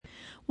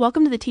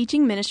Welcome to the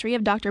teaching ministry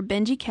of Dr.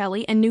 Benji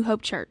Kelly and New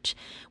Hope Church.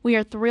 We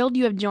are thrilled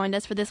you have joined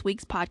us for this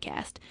week's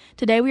podcast.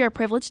 Today we are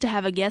privileged to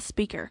have a guest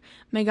speaker.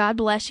 May God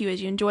bless you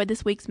as you enjoy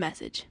this week's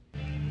message.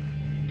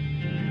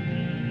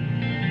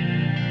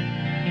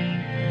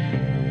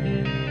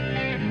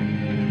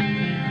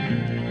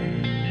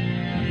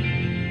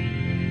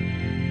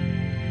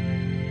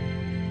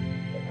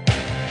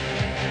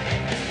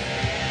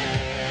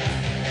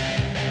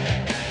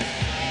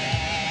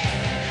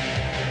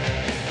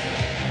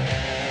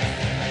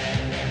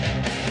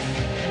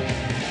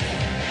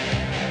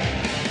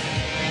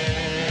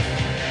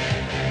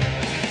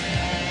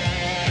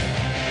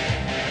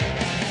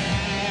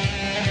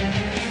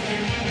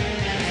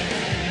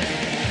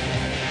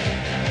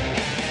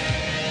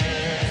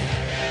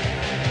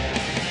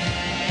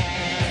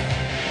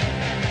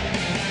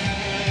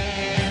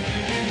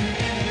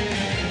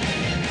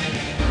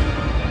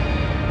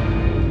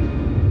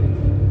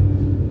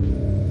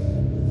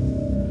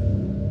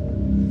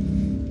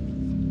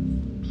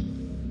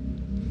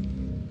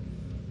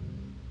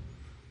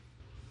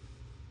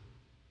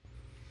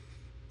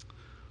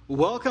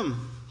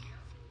 Welcome.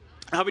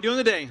 How are we doing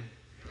today?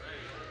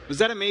 Was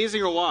that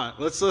amazing or what?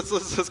 Let's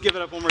give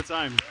it up one more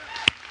time.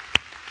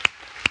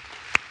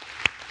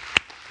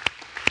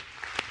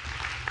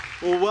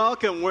 Well,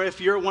 welcome. If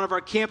you're at one of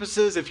our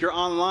campuses, if you're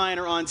online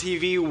or on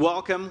TV,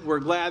 welcome. We're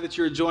glad that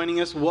you're joining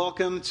us.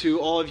 Welcome to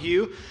all of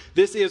you.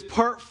 This is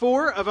part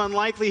 4 of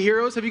Unlikely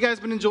Heroes. Have you guys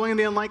been enjoying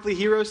the Unlikely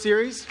Hero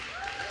series?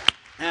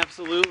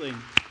 Absolutely.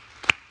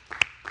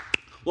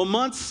 Well,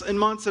 months and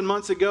months and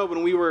months ago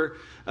when we were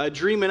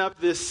dreaming up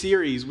this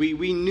series,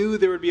 we knew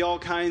there would be all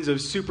kinds of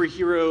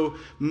superhero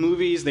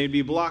movies. They'd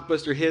be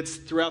blockbuster hits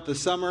throughout the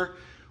summer.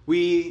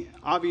 We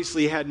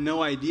obviously had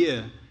no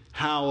idea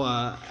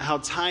how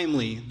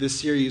timely this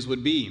series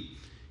would be.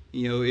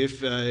 You know,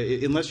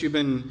 unless you've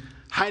been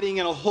hiding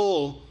in a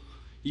hole,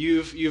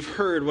 you've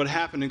heard what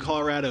happened in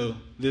Colorado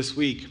this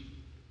week.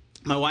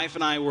 My wife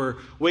and I were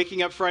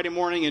waking up Friday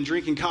morning and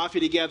drinking coffee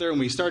together, and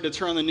we started to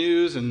turn on the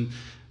news and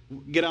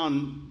get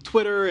on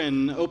Twitter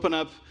and open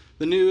up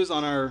the news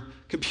on our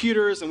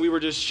computers, and we were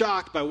just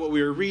shocked by what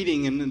we were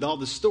reading and all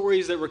the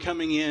stories that were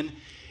coming in.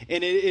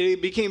 And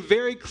it became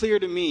very clear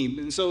to me.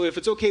 And so if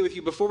it's okay with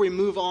you, before we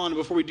move on,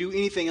 before we do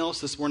anything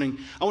else this morning,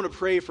 I want to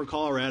pray for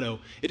Colorado.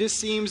 It just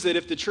seems that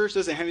if the church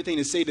doesn't have anything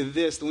to say to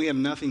this, then we have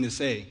nothing to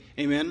say.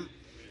 Amen?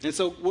 And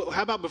so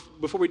how about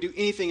before we do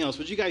anything else,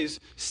 would you guys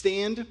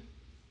stand?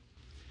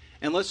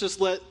 And let's just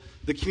let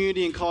the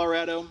community in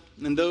Colorado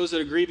and those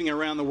that are grieving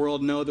around the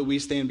world know that we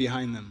stand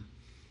behind them.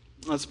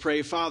 Let's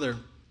pray. Father,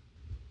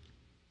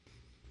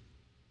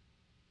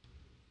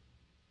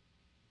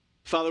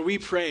 we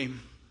pray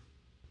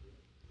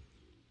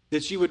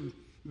that you would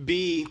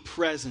be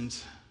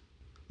present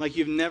like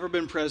you've never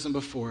been present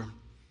before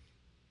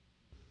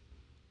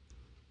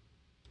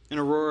in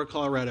Aurora,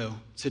 Colorado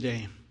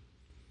today.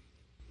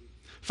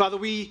 Father,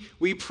 we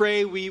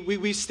pray,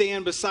 we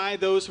stand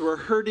beside those who are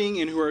hurting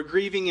and who are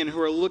grieving and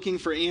who are looking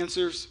for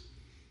answers.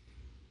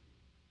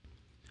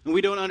 And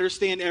we don't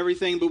understand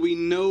everything, but we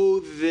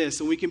know this,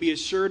 and we can be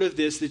assured of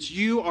this, that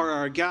you are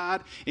our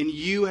God and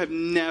you have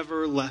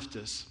never left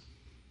us.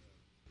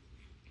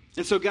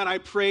 And so, God, I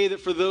pray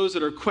that for those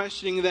that are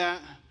questioning that,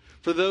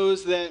 for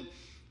those that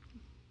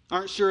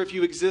aren't sure if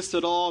you exist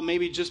at all,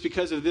 maybe just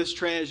because of this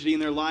tragedy in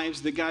their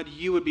lives, that, God,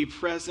 you would be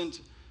present,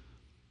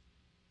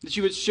 that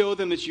you would show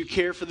them that you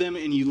care for them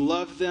and you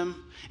love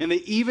them, and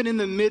that even in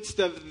the midst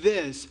of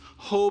this,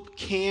 hope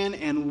can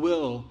and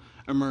will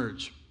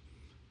emerge.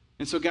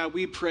 And so, God,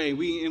 we pray,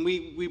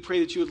 we pray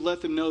that you would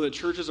let them know that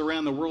churches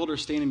around the world are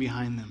standing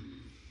behind them.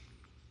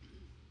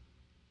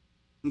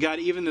 And God,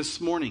 even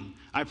this morning,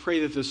 I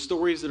pray that the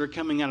stories that are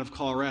coming out of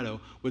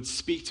Colorado would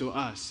speak to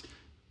us,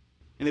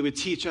 and they would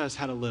teach us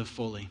how to live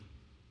fully.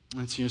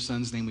 That's in your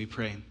Son's name we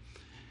pray.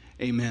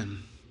 Amen.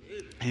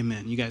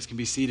 Amen. You guys can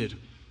be seated.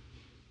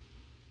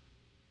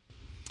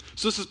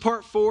 So this is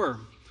part 4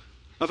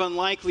 of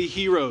Unlikely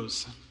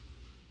Heroes.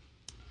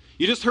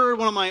 You just heard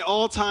one of my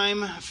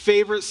all-time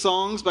favorite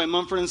songs by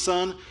Mumford &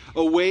 Son,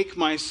 Awake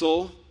My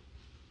Soul.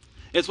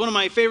 It's one of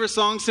my favorite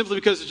songs simply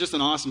because it's just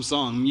an awesome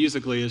song.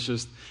 Musically,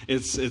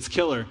 it's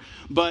killer.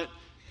 But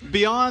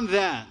beyond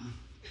that,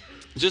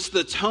 just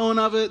the tone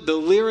of it, the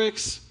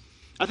lyrics,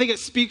 I think it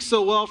speaks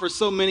so well for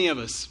so many of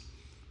us.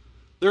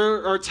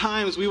 There are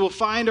times we will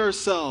find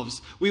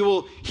ourselves, we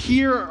will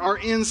hear our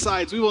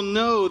insides, we will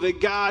know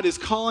that God is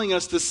calling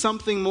us to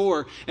something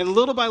more. And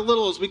little by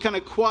little, as we kind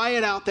of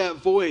quiet out that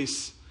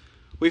voice,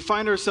 we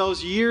find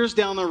ourselves years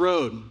down the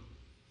road.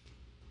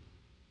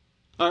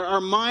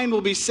 Our mind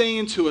will be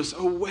saying to us,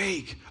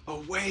 awake,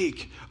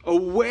 awake,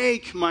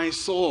 awake, my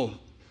soul.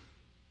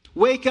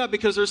 Wake up,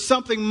 because there's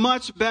something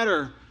much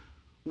better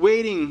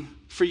waiting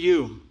for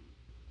you.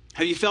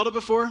 Have you felt it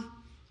before?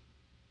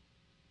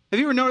 Have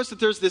you ever noticed that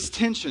there's this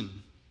tension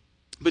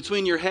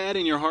between your head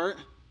and your heart?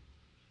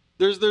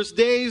 There's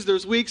days,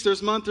 there's weeks,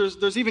 there's months,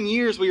 there's even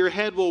years where your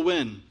head will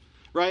win.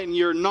 right? And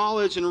your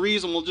knowledge and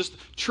reason will just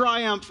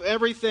triumph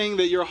everything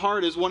that your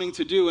heart is wanting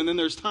to do. And then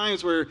there's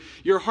times where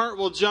your heart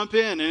will jump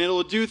in and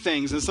it'll do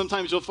things. And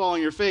sometimes you'll fall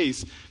on your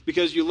face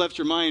because you left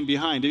your mind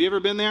behind. Have you ever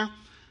been there?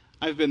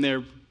 I've been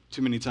there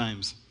too many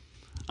times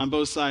on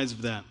both sides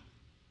of that.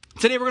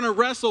 Today we're going to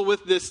wrestle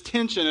with this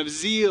tension of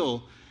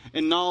zeal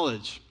and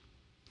knowledge.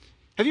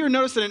 Have you ever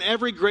noticed that in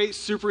every great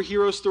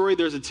superhero story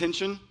there's a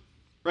tension?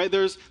 Right?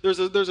 There's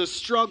a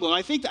struggle. And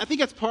I think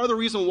that's part of the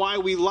reason why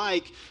we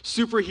like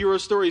superhero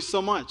stories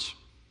so much.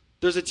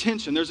 There's a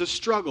tension. There's a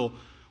struggle.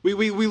 We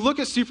look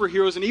at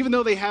superheroes, and even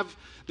though they have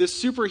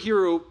this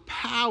superhero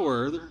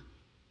power,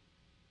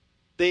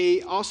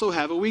 they also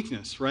have a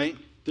weakness, right?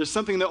 There's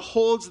something that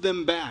holds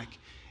them back.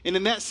 And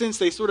in that sense,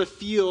 they sort of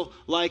feel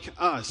like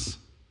us.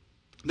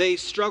 They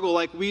struggle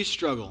like we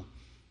struggle.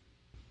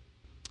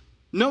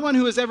 No one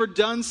who has ever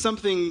done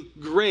something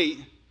great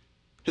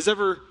has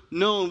ever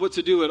known what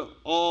to do it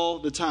all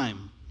the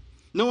time.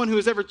 No one who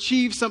has ever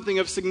achieved something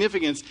of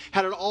significance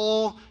had it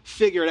all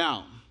figured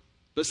out.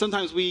 But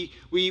sometimes we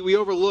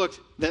overlooked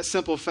that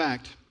simple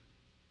fact.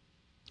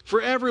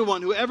 For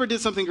everyone who ever did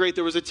something great,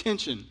 there was a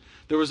tension,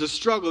 there was a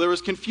struggle, there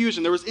was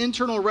confusion, there was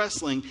internal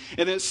wrestling,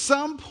 and at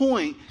some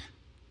point,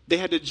 they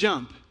had to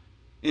jump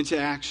into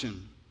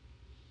action.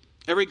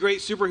 Every great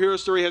superhero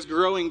story has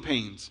growing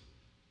pains.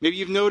 Maybe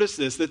you've noticed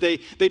this, that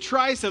they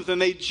try something,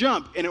 they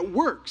jump, and it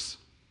works.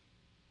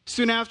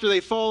 Soon after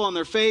they fall on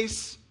their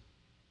face,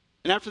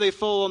 and after they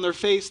fall on their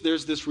face,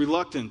 there's this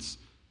reluctance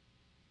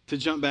to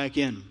jump back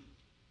in.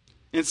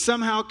 And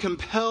somehow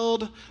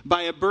compelled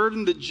by a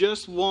burden that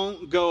just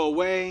won't go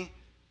away,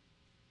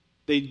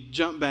 they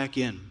jump back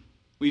in.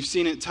 We've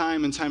seen it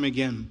time and time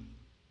again.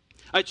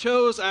 I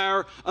chose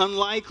our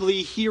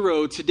unlikely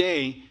hero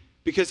today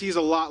because he's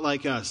a lot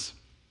like us.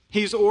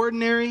 He's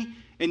ordinary,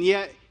 and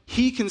yet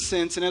he can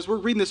sense, and as we're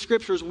reading the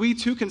scriptures, we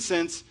too can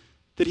sense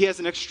that he has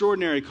an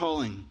extraordinary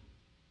calling.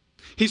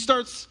 He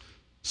starts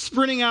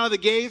sprinting out of the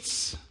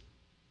gates,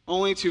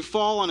 only to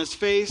fall on his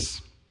face.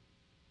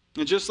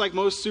 And just like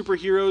most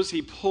superheroes,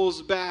 he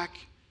pulls back.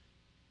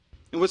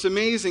 And what's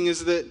amazing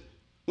is that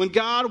when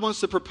God wants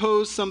to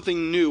propose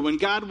something new, when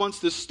God wants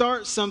to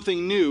start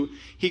something new,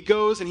 he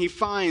goes and he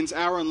finds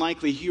our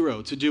unlikely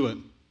hero to do it.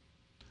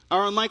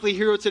 Our unlikely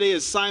hero today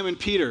is Simon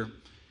Peter.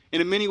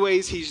 And in many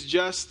ways, he's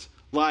just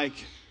like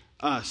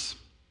us.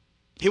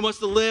 He wants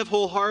to live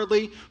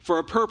wholeheartedly for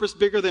a purpose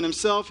bigger than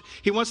himself.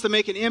 He wants to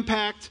make an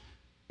impact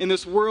in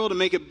this world and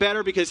make it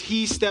better because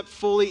he stepped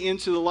fully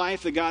into the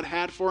life that God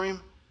had for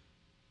him.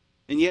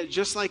 And yet,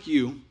 just like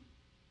you,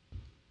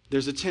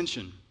 there's a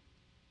tension.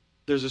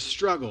 There's a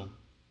struggle.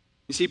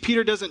 You see,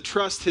 Peter doesn't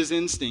trust his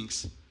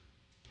instincts,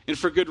 and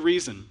for good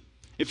reason.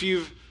 If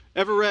you've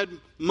ever read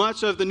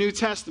much of the New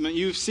Testament,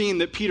 you've seen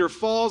that Peter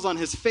falls on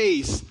his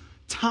face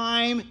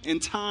time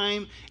and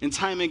time and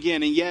time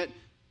again, and yet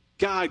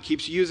God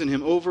keeps using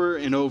him over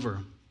and over.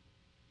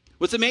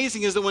 What's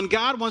amazing is that when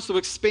God wants to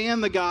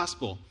expand the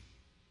gospel,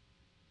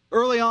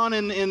 early on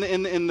in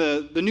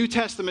the New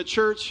Testament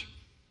church,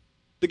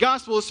 the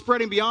gospel is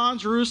spreading beyond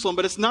Jerusalem,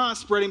 but it's not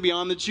spreading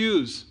beyond the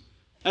Jews.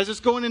 As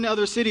it's going into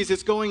other cities,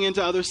 it's going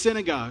into other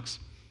synagogues.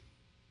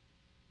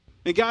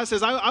 And God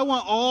says, I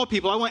want all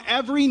people, I want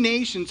every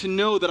nation to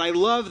know that I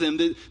love them,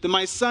 that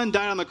my son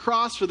died on the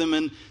cross for them,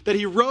 and that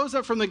he rose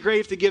up from the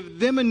grave to give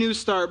them a new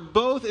start,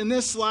 both in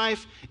this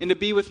life and to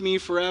be with me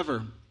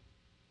forever.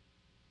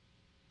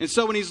 And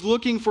so when he's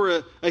looking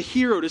for a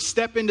hero to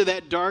step into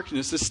that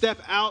darkness, to step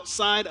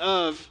outside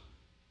of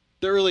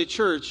the early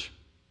church,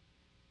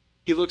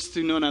 he looks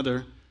to none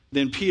other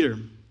than Peter.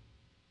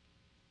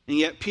 And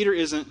yet Peter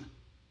isn't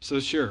so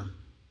sure.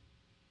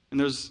 And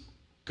there's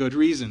good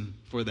reason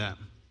for that.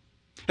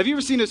 Have you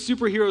ever seen a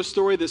superhero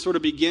story that sort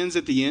of begins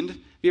at the end? Have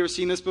you ever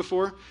seen this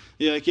before?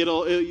 Yeah, like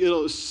it'll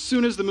as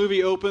soon as the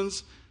movie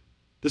opens,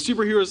 the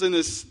superheroes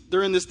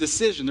they're in this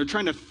decision. They're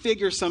trying to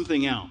figure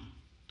something out.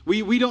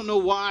 We don't know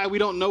why, we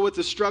don't know what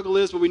the struggle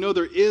is, but we know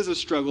there is a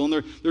struggle,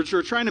 and they're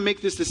trying to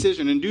make this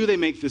decision. And do they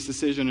make this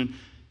decision? And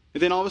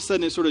then all of a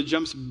sudden it sort of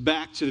jumps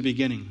back to the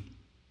beginning.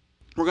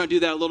 We're going to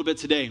do that a little bit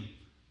today.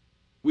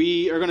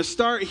 We are going to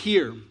start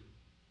here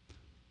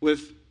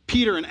with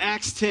Peter in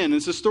Acts 10.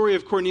 It's the story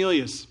of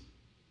Cornelius.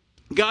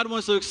 God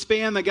wants to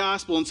expand the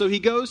gospel, and so he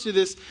goes to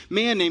this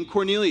man named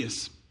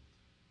Cornelius.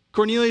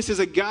 Cornelius is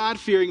a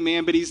God-fearing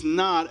man, but he's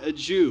not a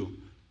Jew.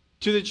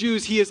 To the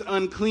Jews, he is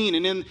unclean.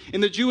 And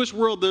in the Jewish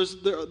world,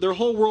 their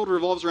whole world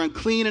revolves around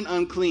clean and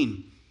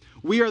unclean.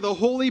 We are the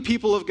holy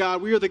people of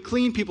God. We are the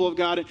clean people of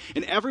God.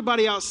 And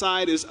everybody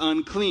outside is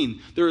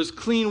unclean. There is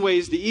clean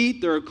ways to eat.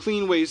 There are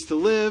clean ways to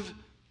live.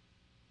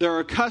 There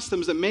are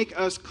customs that make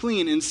us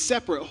clean and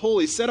separate,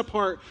 holy, set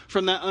apart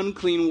from that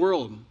unclean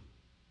world.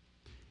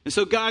 And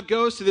so God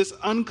goes to this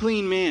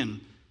unclean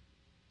man.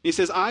 He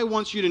says, I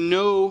want you to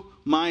know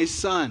my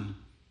son.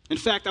 In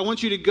fact, I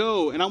want you to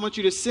go and I want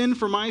you to send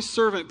for my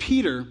servant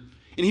Peter,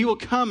 and he will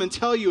come and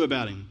tell you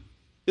about him.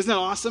 Isn't that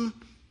awesome?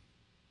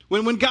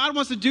 When God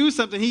wants to do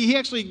something, he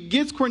actually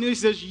gets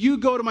Cornelius and says, you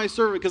go to my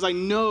servant because I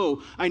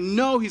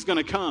know he's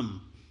going to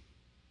come.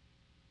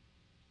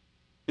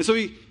 And so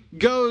he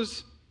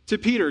goes to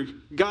Peter,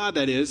 God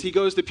that is, he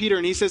goes to Peter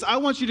and he says, I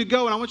want you to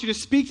go and I want you to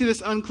speak to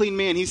this unclean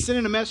man. He's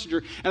sending a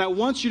messenger and I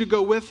want you to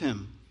go with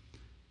him.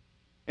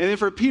 And then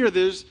for Peter,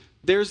 there's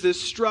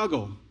this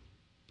struggle.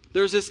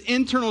 There's this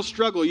internal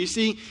struggle. You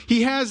see,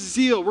 he has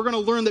zeal. We're going to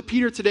learn that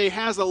Peter today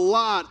has a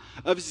lot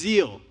of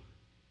zeal.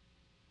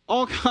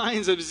 All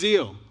kinds of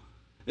zeal.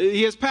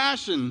 He has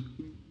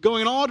passion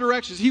going in all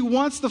directions. He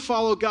wants to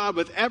follow God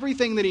with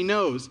everything that he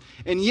knows.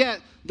 And yet,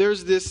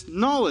 there's this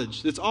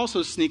knowledge that's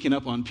also sneaking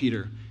up on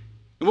Peter.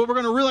 And what we're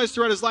going to realize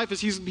throughout his life is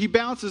he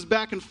bounces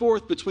back and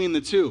forth between the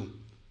two.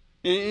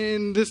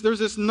 And there's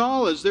this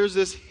knowledge, there's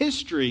this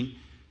history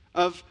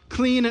of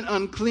clean and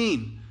unclean.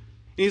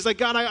 And he's like,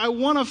 God, I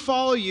want to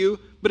follow you,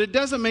 but it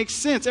doesn't make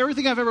sense.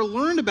 Everything I've ever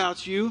learned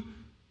about you,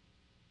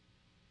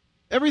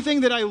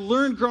 everything that I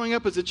learned growing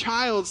up as a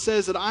child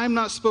says that I'm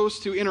not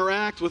supposed to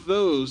interact with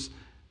those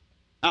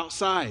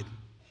outside.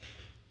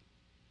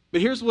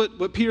 But here's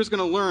what Peter's going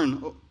to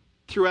learn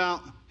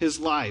throughout his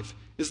life,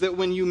 is that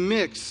when you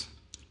mix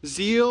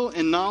zeal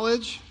and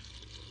knowledge,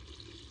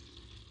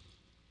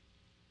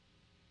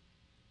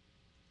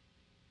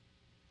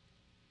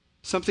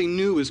 something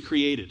new is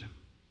created.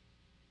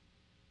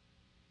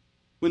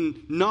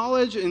 When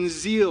knowledge and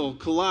zeal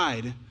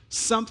collide,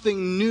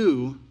 something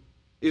new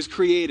is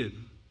created.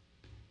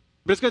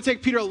 But it's going to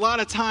take Peter a lot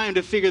of time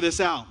to figure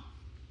this out.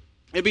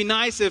 It'd be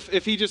nice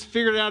if he just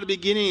figured it out at the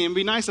beginning. It'd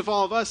be nice if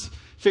all of us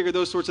figured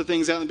those sorts of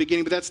things out in the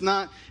beginning, but that's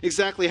not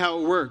exactly how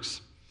it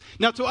works.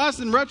 Now, to us,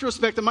 in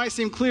retrospect, it might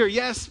seem clear.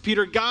 Yes,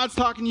 Peter, God's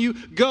talking to you.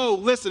 Go,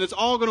 listen, it's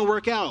all going to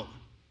work out.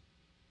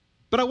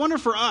 But I wonder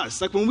for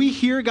us, like when we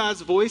hear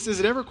God's voice, is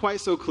it ever quite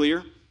so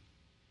clear?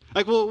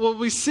 Like we'll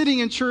be sitting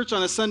in church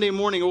on a Sunday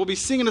morning, or we'll be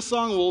singing a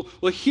song,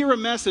 we'll hear a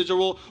message,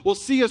 or we'll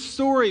see a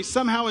story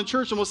somehow in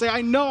church, and we'll say,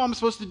 I know I'm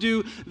supposed to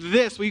do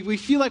this. We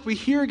feel like we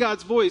hear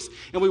God's voice,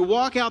 and we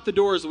walk out the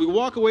doors, we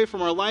walk away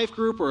from our life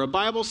group, or a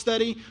Bible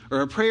study,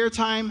 or a prayer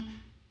time,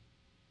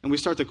 and we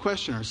start to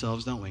question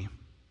ourselves, don't we?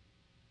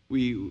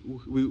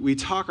 We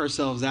talk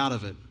ourselves out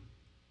of it.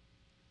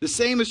 The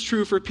same is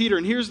true for Peter,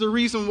 and here's the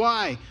reason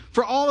why.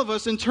 For all of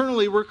us,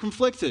 internally, we're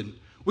conflicted.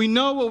 We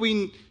know what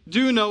we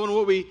do know and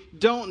what we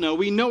don't know.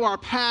 We know our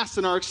past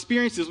and our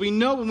experiences. We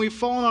know when we've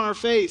fallen on our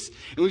face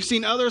and we've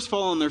seen others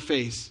fall on their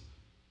face.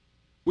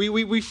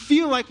 We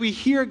feel like we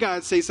hear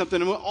God say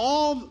something, and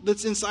all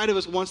that's inside of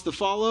us wants to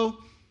follow.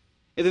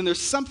 And then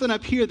there's something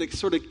up here that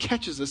sort of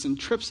catches us and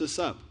trips us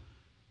up.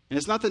 And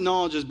it's not that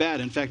knowledge is bad.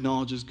 In fact,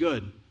 knowledge is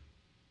good.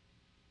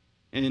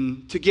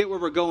 And to get where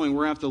we're going,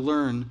 we're going to have to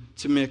learn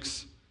to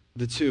mix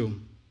the two.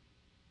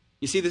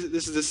 You see,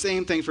 this is the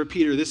same thing for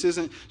Peter. This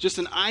isn't just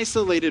an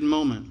isolated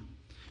moment.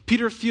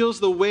 Peter feels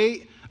the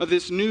weight of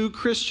this new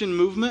Christian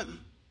movement.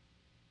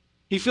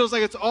 He feels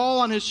like it's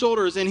all on his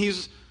shoulders, and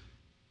he's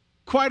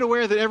quite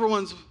aware that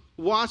everyone's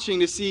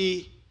watching to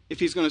see if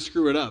he's going to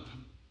screw it up,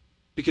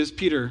 because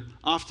Peter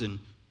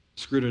often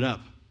screwed it up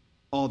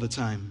all the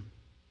time.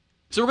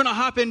 So we're going to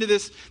hop into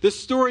this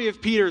story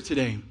of Peter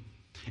today.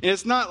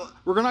 And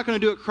we're not going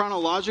to do it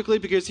chronologically,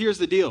 because here's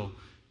the deal.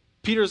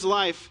 Peter's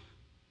life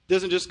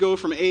doesn't just go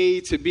from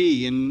A to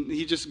B, and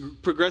he just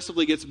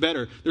progressively gets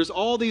better. There's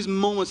all these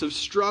moments of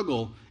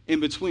struggle in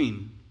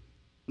between.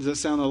 Does that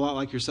sound a lot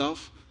like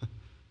yourself?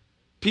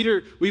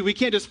 Peter, we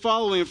can't just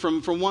follow him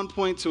from one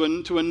point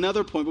to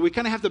another point, but we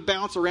kind of have to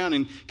bounce around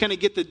and kind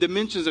of get the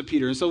dimensions of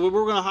Peter. And so what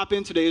we're going to hop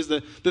in today is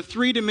the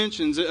three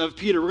dimensions of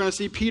Peter. We're going to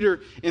see Peter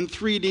in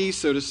 3D,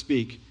 so to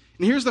speak.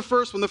 And here's the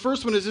first one. The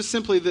first one is just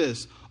simply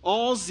this: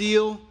 all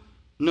zeal,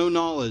 no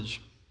knowledge.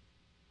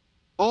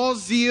 All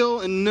zeal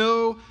and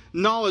no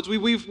knowledge.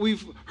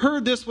 We've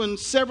heard this one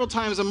several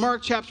times in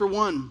Mark chapter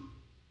 1.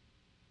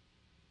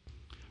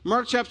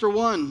 Mark chapter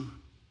 1.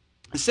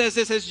 It says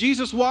this: as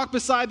Jesus walked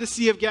beside the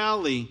Sea of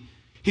Galilee,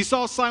 he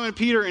saw Simon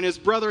Peter and his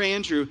brother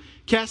Andrew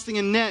casting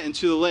a net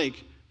into the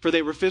lake, for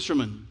they were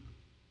fishermen.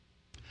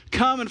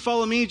 Come and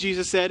follow me,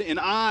 Jesus said, and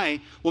I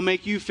will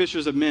make you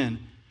fishers of men.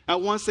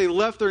 At once they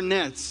left their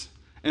nets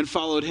and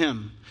followed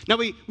him. Now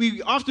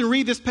we often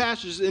read this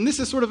passage, and this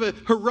is sort of a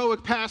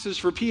heroic passage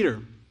for Peter.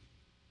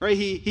 Right?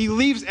 He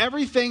leaves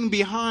everything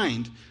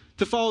behind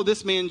to follow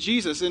this man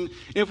Jesus. And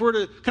if we're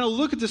to kind of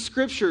look at the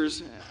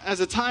scriptures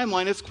as a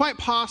timeline, it's quite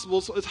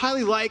possible, so it's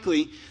highly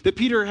likely that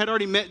Peter had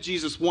already met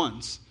Jesus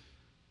once.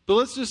 But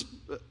let's just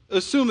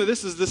assume that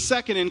this is the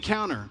second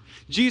encounter.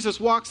 Jesus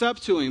walks up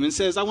to him and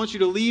says, I want you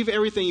to leave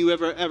everything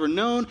you've ever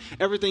known,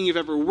 everything you've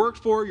ever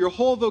worked for, your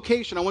whole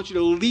vocation. I want you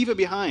to leave it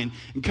behind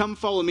and come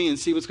follow me and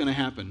see what's going to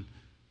happen.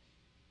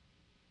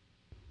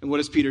 And what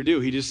does Peter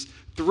do? He just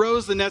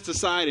throws the nets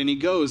aside and he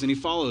goes and he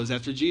follows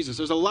after Jesus.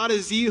 There's a lot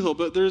of zeal,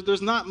 but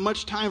there's not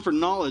much time for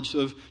knowledge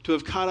to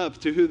have caught up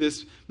to who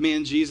this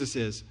man Jesus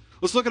is.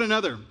 Let's look at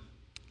another,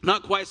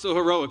 not quite so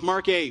heroic.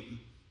 Mark 8.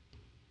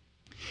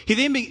 He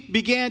then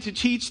began to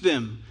teach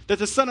them that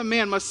the Son of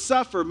Man must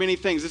suffer many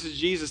things. This is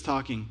Jesus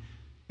talking.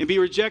 And be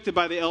rejected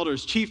by the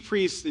elders, chief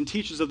priests, and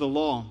teachers of the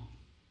law.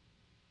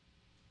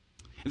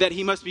 That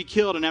he must be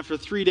killed and after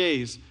 3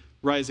 days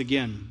rise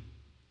again.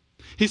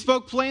 He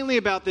spoke plainly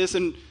about this,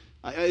 and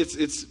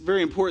It's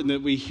very important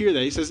that we hear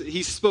that. He says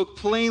he spoke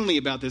plainly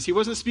about this. He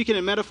wasn't speaking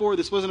in metaphor.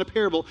 This wasn't a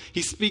parable.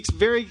 He speaks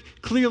very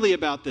clearly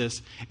about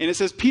this. And it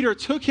says Peter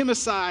took him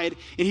aside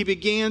and he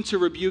began to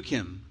rebuke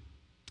him.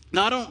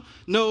 Now, I don't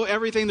know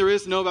everything there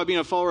is to know about being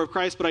a follower of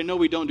Christ, but I know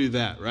we don't do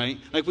that, right?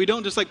 Like, we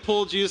don't just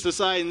pull Jesus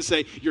aside and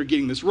say, you're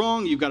getting this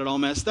wrong, you've got it all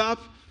messed up,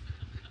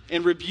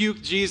 and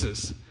rebuke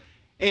Jesus.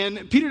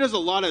 And Peter does a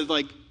lot of,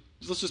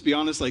 let's just be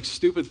honest,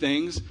 stupid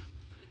things.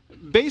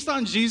 Based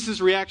on Jesus'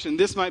 reaction,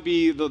 this might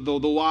be the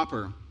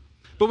whopper.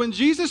 But when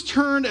Jesus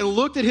turned and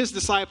looked at his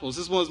disciples,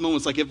 this is one of those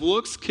moments, if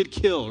looks could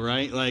kill,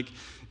 right?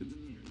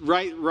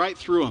 Right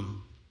through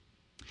him.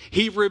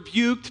 He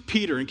rebuked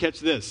Peter, and catch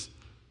this.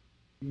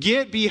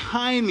 Get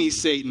behind me,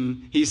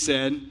 Satan, he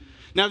said.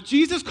 Now, if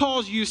Jesus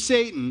calls you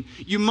Satan,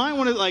 you might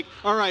want to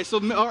all right,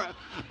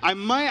 I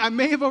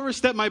may have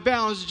overstepped my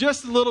bounds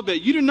just a little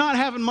bit. You do not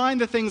have in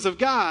mind the things of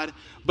God,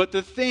 but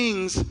the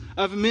things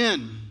of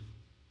men.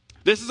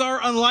 This is our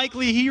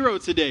unlikely hero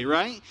today,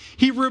 right?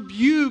 He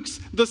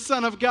rebukes the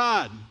Son of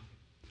God.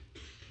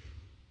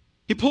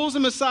 He pulls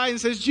him aside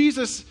and says,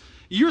 Jesus,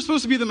 you're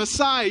supposed to be the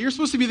Messiah. You're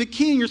supposed to be the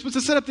king. You're supposed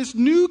to set up this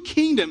new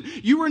kingdom.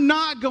 You are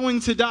not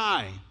going to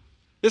die.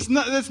 That's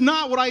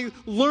not what I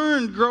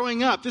learned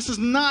growing up. This is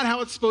not how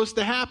it's supposed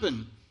to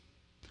happen.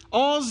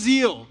 All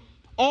zeal,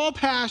 all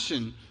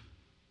passion,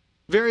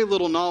 very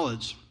little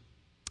knowledge.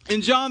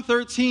 In John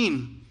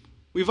 13,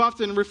 we've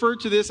often referred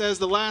to this as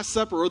the Last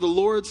Supper or the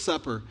Lord's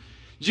Supper.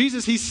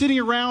 Jesus, he's sitting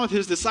around with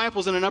his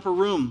disciples in an upper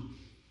room.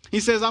 He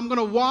says, I'm going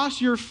to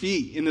wash your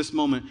feet in this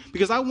moment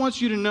because I want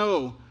you to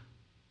know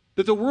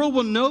that the world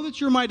will know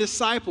that you're my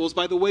disciples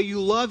by the way you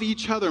love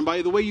each other and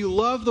by the way you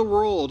love the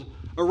world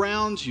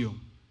around you.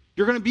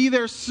 You're going to be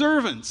their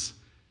servants.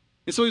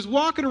 And so he's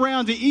walking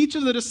around to each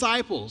of the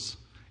disciples.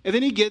 And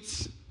then he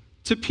gets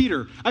to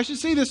Peter. I should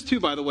say this too,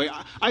 by the way.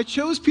 I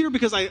chose Peter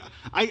because I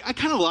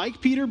kind of like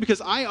Peter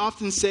because I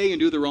often say and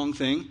do the wrong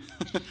thing.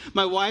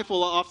 My wife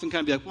will often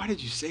kind of be like, why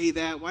did you say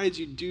that? Why did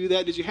you do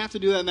that? Did you have to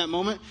do that in that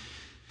moment?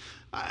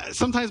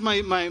 Sometimes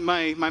my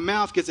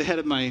mouth gets ahead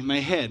of my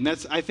head.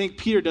 And I think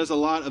Peter does a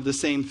lot of the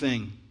same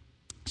thing.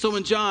 So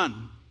when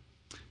John,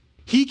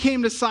 he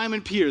came to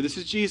Simon Peter, this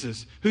is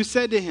Jesus, who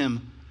said to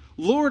him,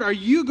 Lord, are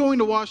you going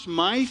to wash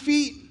my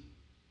feet?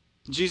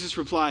 Jesus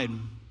replied,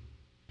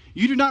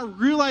 you do not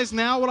realize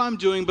now what I'm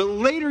doing, but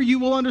later you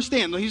will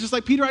understand. He's just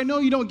like, Peter, I know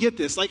you don't get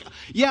this.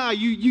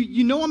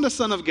 You know I'm the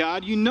Son of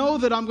God. You know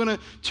that I'm going to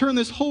turn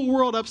this whole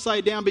world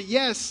upside down. But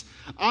yes,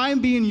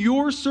 I'm being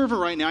your servant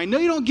right now. I know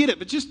you don't get it,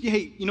 but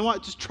hey, you know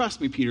what? Just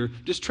trust me, Peter.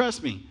 Just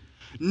trust me.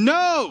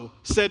 No,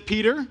 said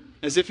Peter,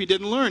 as if he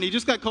didn't learn. He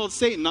just got called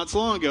Satan not so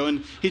long ago,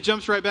 and he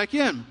jumps right back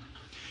in.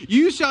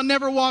 You shall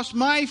never wash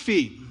my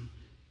feet.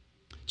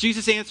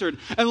 Jesus answered,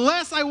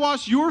 unless I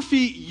wash your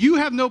feet, you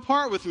have no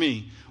part with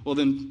me. Well,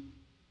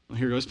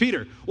 here goes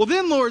Peter. Well,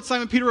 then, Lord,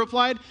 Simon Peter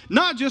replied,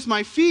 not just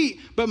my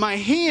feet, but my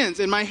hands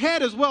and my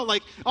head as well.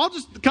 Can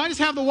I just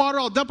have the water?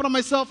 I'll dump it on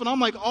myself, and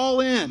I'm all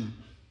in.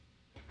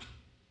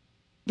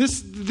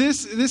 This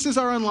is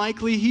our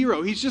unlikely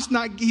hero. He's just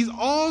not, he's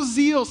all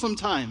zeal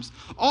sometimes,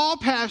 all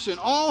passion,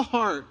 all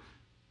heart.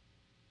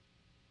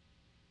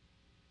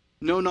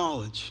 No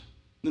knowledge.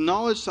 The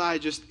knowledge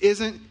side just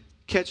isn't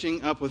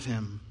catching up with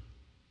him.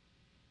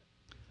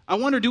 I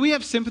wonder, do we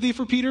have sympathy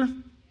for Peter?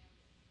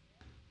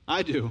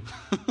 I do.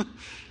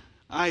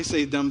 I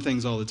say dumb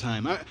things all the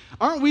time.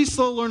 Aren't we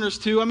slow learners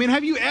too? I mean,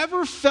 have you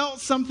ever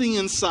felt something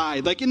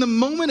inside? In the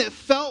moment it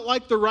felt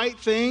like the right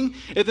thing,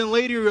 and then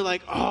later you're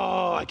like,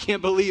 oh, I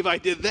can't believe I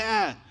did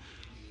that.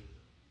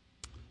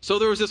 So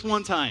there was this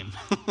one time.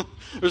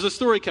 There's a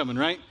story coming,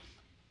 right?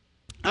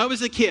 I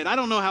was a kid. I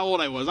don't know how old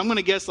I was. I'm going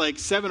to guess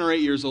 7 or 8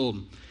 years old.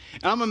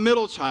 And I'm a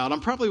middle child.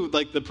 I'm probably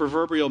the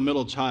proverbial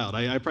middle child.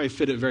 I probably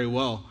fit it very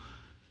well.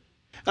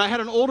 I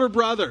had an older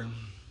brother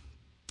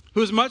who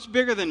was much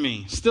bigger than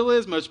me, still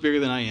is much bigger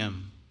than I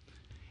am.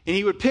 And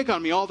he would pick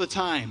on me all the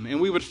time, and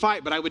we would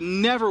fight, but I would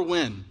never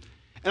win.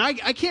 And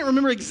I can't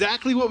remember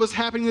exactly what was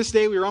happening this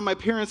day. We were on my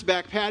parents'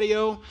 back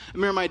patio. I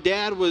remember my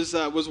dad was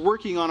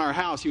working on our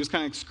house. He was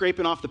kind of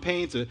scraping off the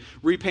paint to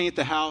repaint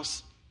the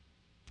house.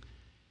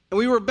 And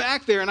we were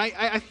back there, and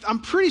I'm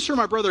pretty sure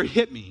my brother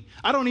hit me.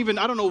 I don't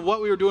know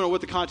what we were doing or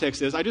what the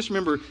context is. I just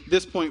remember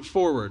this point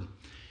forward.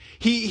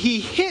 He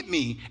hit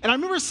me, and I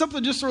remember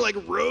something just sort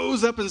of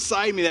rose up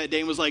inside me that day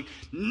and was like,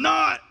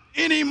 not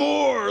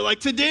anymore.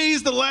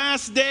 Today's the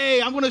last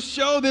day. I'm going to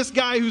show this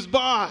guy who's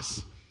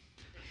boss.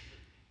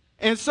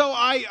 And so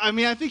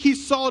I think he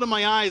saw it in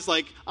my eyes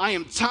I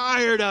am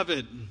tired of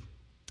it.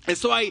 And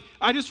so I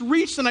just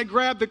reached and I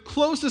grabbed the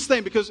closest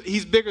thing because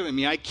he's bigger than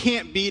me. I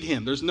can't beat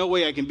him. There's no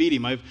way I can beat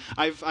him.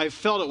 I've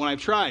felt it when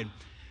I've tried.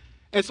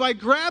 And so I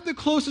grabbed the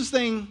closest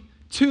thing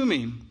to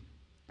me.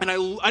 And I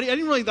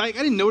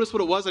didn't notice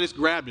what it was. I just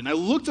grabbed it. And I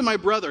looked at my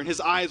brother, and his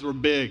eyes were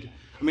big.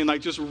 I mean,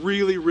 just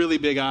really, really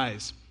big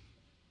eyes.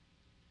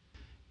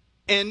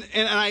 And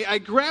I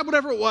grab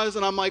whatever it was,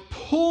 and I'm like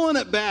pulling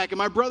it back, and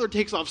my brother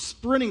takes off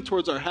sprinting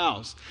towards our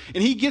house.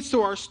 And he gets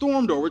to our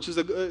storm door, which is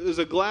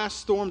a glass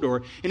storm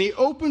door, and he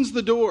opens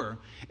the door.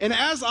 And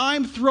as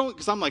I'm throwing,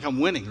 because I'm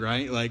winning,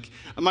 right? Like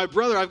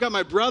I've got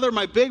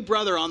my big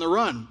brother on the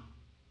run.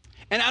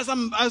 And as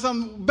I'm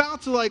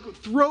about to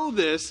throw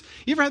this,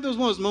 you ever had one of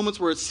those moments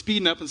where it's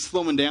speeding up and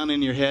slowing down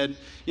in your head?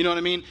 You know what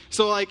I mean?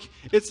 So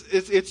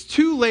it's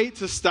too late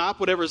to stop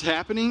whatever's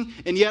happening,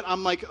 and yet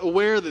I'm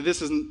aware that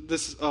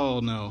this. Oh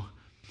no!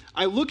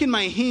 I look in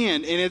my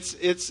hand and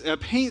it's a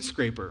paint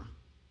scraper,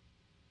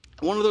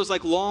 one of those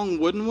long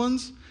wooden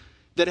ones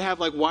that have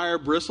wire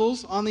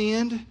bristles on the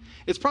end.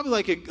 It's probably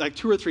like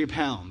 2 or 3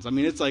 pounds. I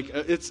mean, it's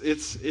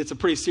a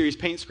pretty serious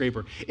paint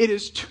scraper. It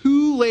is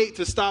too late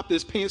to stop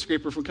this paint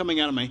scraper from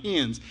coming out of my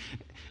hands.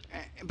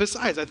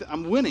 Besides,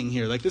 I'm winning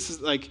here. This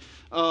is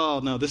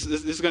oh no, this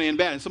is going to end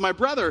bad. And so my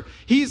brother,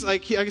 he's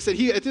like I said,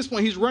 at this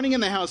point he's running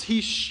in the house. He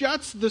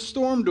shuts the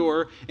storm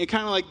door and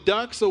kind of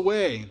ducks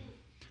away.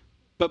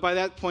 But by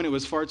that point, it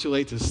was far too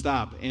late to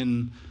stop,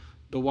 and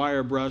the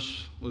wire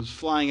brush was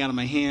flying out of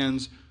my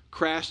hands,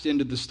 crashed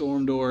into the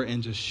storm door,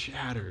 and just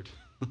shattered.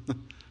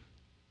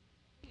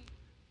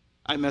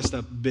 I messed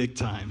up big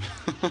time.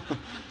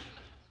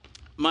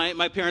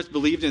 My parents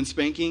believed in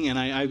spanking, and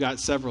I got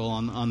several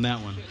on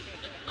that one.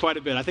 Quite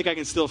a bit. I think I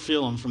can still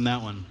feel them from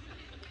that one.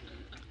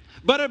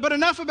 But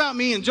enough about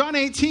me. In John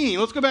 18,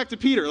 let's go back to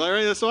Peter.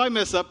 Right? So I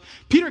mess up.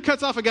 Peter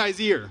cuts off a guy's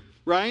ear,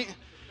 right?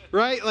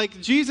 Right?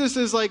 Jesus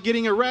is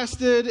getting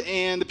arrested,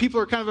 and the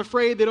people are kind of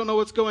afraid. They don't know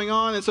what's going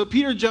on. And so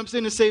Peter jumps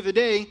in to save the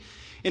day,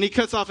 and he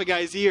cuts off a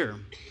guy's ear.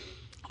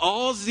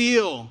 All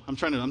zeal. I'm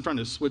trying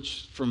to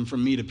switch from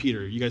me to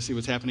Peter. You guys see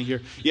what's happening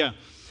here? Yeah.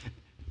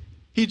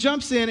 He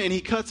jumps in and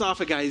he cuts off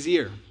a guy's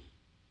ear.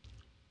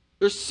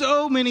 There's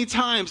so many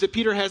times that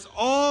Peter has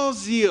all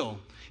zeal.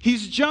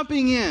 He's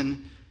jumping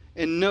in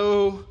and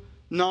no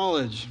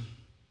knowledge.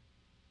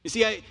 You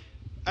see, I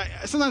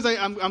sometimes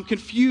I'm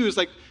confused.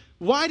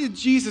 Why did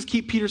Jesus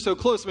keep Peter so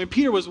close? I mean,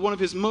 Peter was one of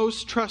his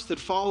most trusted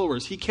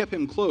followers. He kept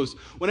him close.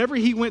 Whenever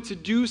he went to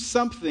do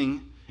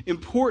something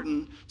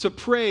important, to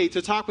pray,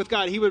 to talk with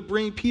God, he would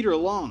bring Peter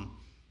along.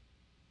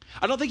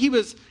 I don't think he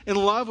was in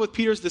love with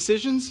Peter's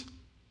decisions,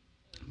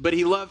 but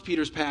he loved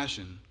Peter's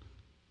passion.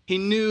 He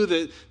knew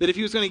that if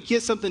he was going to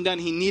get something done,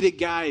 he needed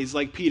guys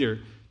like Peter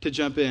to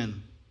jump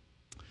in.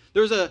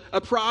 There's a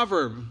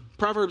proverb,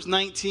 Proverbs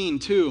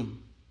 19:2.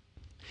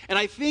 And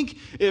I think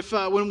if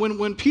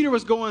when Peter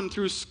was going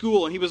through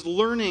school and he was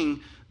learning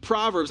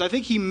Proverbs, I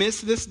think he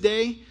missed this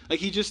day.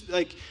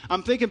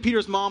 I'm thinking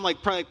Peter's mom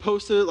probably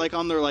posted it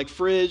on their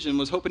fridge and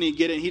was hoping he'd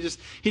get it. And he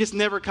just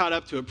never caught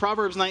up to it.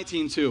 Proverbs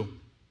 19:2.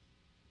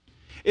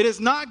 It is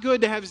not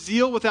good to have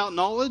zeal without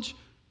knowledge,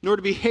 nor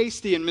to be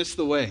hasty and miss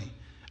the way.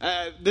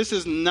 This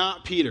is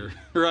not Peter,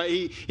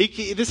 right?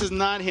 This is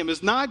not him.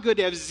 It's not good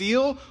to have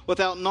zeal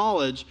without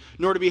knowledge,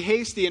 nor to be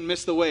hasty and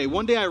miss the way.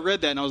 One day I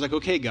read that and I was like,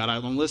 okay, God,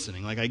 I'm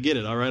listening. I get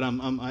it. All right,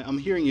 I'm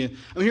hearing you.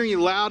 I'm hearing you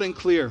loud and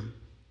clear.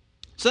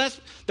 So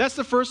that's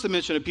the first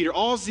dimension of Peter.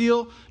 All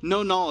zeal,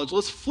 no knowledge.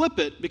 Let's flip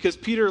it, because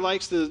Peter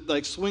likes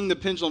to swing the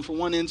pendulum from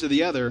one end to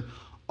the other.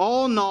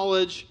 All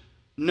knowledge,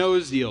 no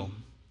zeal.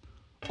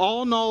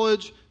 All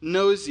knowledge,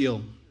 no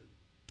zeal.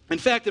 In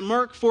fact, in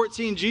Mark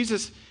 14,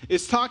 Jesus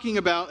is talking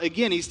about,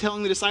 again, he's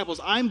telling the disciples,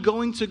 I'm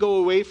going to go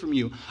away from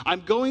you. I'm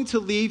going to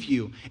leave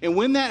you. And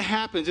when that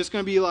happens, it's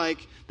going to be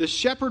like the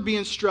shepherd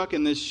being struck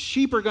and the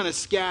sheep are going to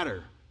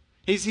scatter.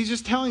 He's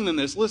just telling them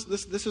this. Listen,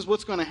 this is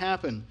what's going to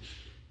happen.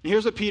 And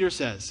here's what Peter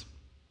says.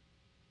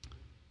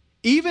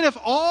 Even if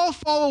all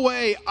fall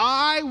away,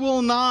 I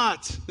will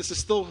not. This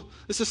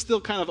is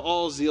still kind of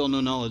all zeal, no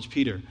knowledge,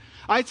 Peter.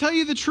 I tell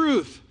you the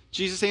truth.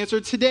 Jesus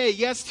answered, today,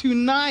 yes,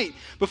 tonight,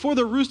 before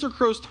the rooster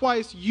crows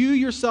twice, you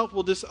yourself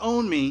will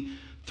disown me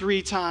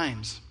 3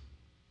 times.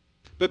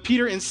 But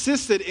Peter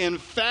insisted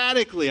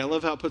emphatically, I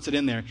love how it puts it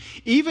in there,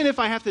 even if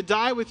I have to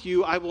die with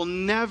you, I will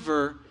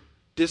never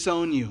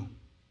disown you.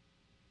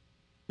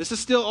 This is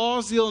still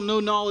all zeal, no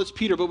knowledge,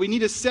 Peter, but we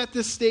need to set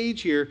this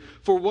stage here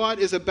for what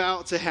is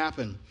about to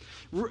happen.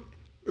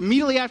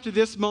 Immediately after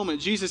this moment,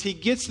 Jesus, he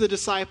gets the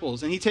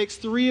disciples and he takes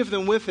 3 of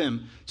them with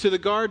him to the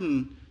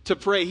garden to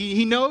pray.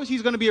 He knows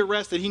he's going to be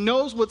arrested. He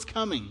knows what's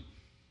coming.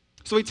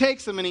 So he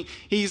takes them and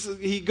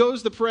he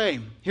goes to pray.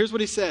 Here's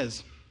what he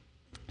says.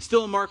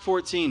 Still in Mark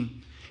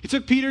 14. He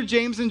took Peter,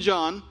 James, and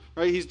John.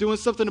 Right? He's doing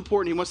something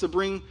important. He wants to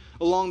bring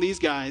along these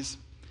guys.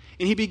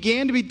 And he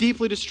began to be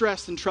deeply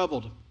distressed and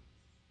troubled.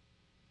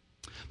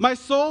 My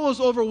soul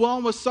is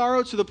overwhelmed with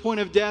sorrow to the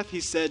point of death,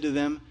 he said to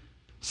them.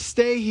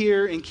 Stay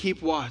here and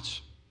keep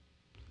watch.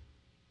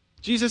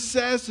 Jesus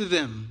says to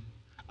them,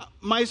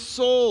 my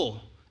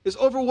soul is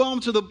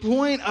overwhelmed to the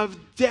point of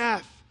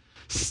death.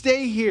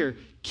 Stay here.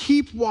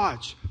 Keep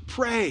watch.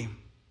 Pray.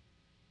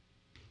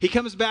 He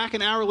comes back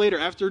an hour later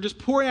after just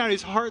pouring out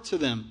his heart to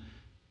them.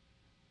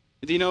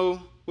 Do you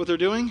know what they're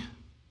doing?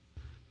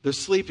 They're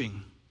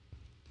sleeping.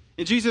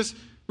 And Jesus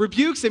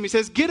rebukes them. He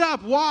says, get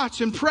up, watch,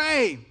 and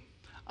pray.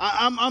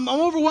 I'm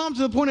overwhelmed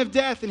to the point of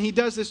death. And he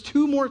does this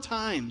 2 more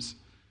times.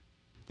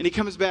 And he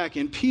comes back,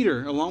 and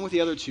Peter, along with the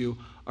other two,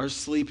 are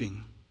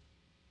sleeping.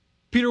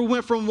 Peter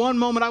went from one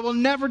moment, I will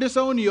never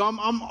disown you,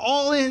 I'm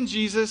all in,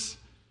 Jesus,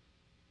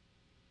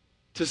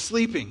 to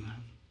sleeping.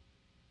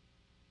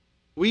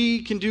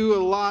 We can do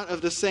a lot of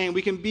the same.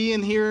 We can be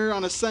in here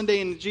on a Sunday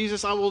and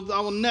Jesus, I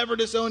will never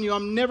disown you.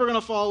 I'm never going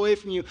to fall away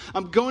from you.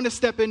 I'm going to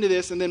step into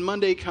this. And then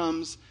Monday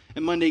comes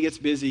and Monday gets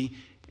busy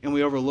and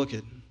we overlook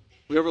it.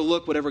 We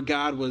overlook whatever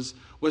God was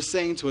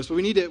saying to us. But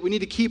we need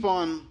to keep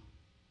on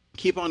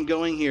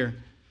going here.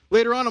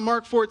 Later on in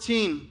Mark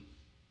 14,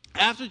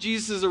 after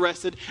Jesus is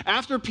arrested,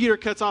 after Peter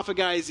cuts off a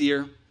guy's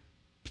ear,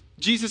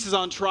 Jesus is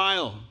on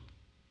trial.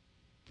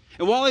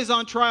 And while he's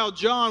on trial,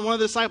 John, one of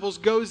the disciples,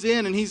 goes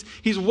in and he's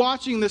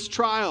watching this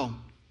trial.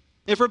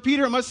 And for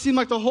Peter, it must seem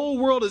like the whole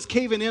world is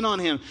caving in on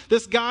him.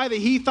 This guy that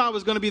he thought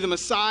was going to be the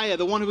Messiah,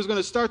 the one who was going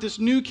to start this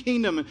new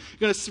kingdom and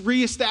going to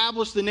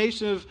reestablish the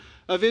nation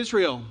of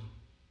Israel,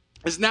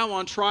 is now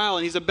on trial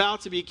and he's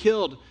about to be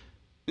killed.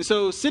 And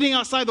so sitting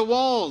outside the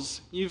walls,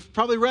 you've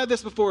probably read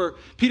this before,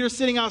 Peter's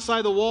sitting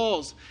outside the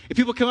walls. And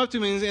people come up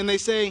to him and they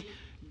say,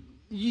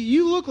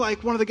 you look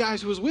like one of the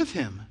guys who was with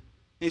him.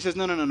 And he says,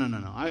 no.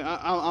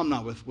 I'm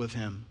not with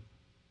him.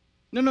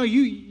 No,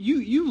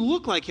 you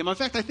look like him. In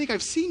fact, I think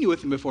I've seen you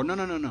with him before.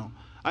 No.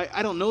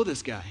 I don't know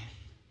this guy.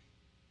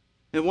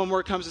 And one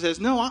more comes and says,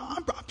 no,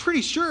 I'm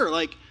pretty sure.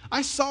 Like,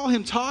 I saw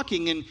him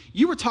talking and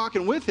you were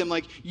talking with him.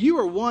 Like, you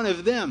are one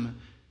of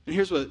them. And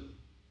here's what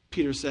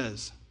Peter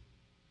says.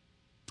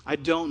 I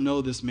don't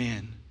know this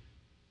man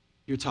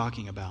you're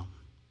talking about.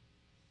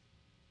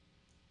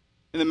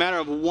 In the matter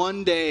of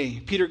one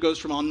day, Peter goes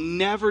from I'll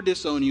never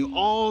disown you,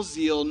 all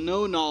zeal,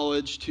 no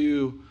knowledge,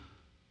 to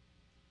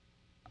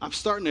I'm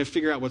starting to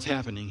figure out what's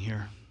happening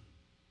here.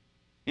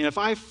 And if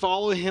I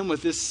follow him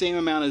with this same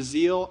amount of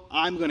zeal,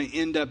 I'm going to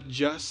end up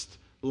just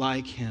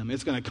like him.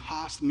 It's going to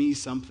cost me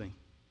something.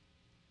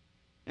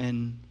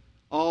 And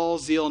all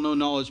zeal, no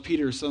knowledge,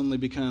 Peter suddenly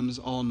becomes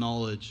all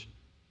knowledge,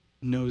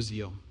 no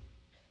zeal.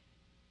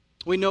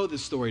 We know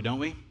this story, don't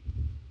we?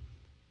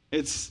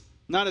 It's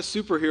not a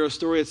superhero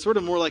story. It's sort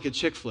of more like a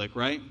chick flick,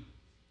 right?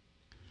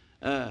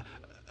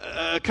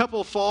 A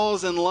couple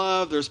falls in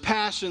love. There's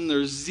passion.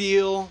 There's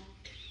zeal.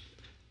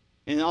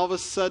 And all of a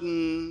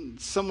sudden,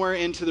 somewhere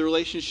into the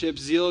relationship,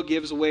 zeal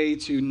gives way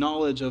to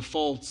knowledge of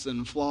faults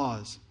and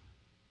flaws.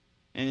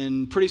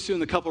 And pretty soon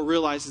the couple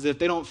realizes that if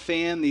they don't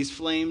fan these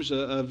flames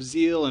of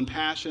zeal and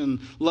passion,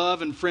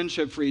 love and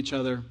friendship for each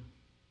other,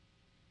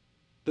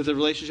 that the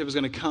relationship is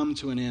going to come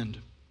to an end.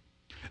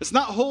 It's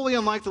not wholly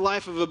unlike the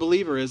life of a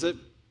believer, is it?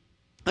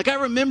 Like I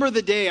remember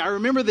the day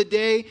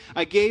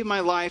I gave my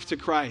life to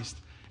Christ.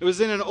 It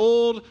was in an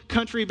old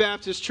country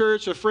Baptist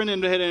church. A friend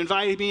had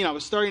invited me and I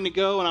was starting to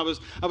go and I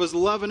was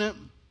loving it.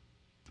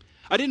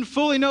 I didn't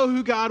fully know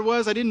who God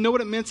was. I didn't know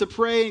what it meant to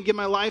pray and give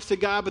my life to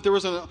God, but there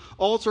was an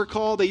altar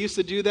call. They used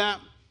to do that.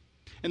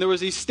 And there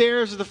was these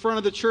stairs at the front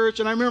of the church,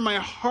 and I remember my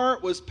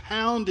heart was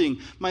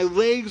pounding. My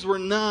legs were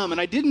numb, and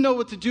I didn't know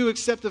what to do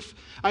except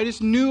I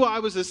just knew I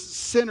was a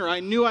sinner. I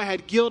knew I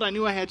had guilt. I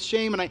knew I had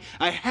shame, and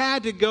I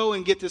had to go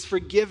and get this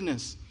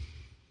forgiveness.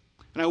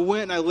 And I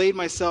went and I laid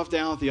myself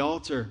down at the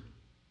altar,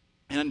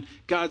 and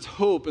God's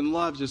hope and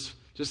love just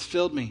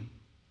filled me.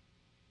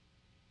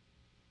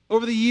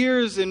 Over the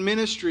years in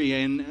ministry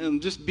and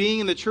just being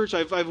in the church,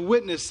 I've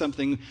witnessed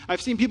something.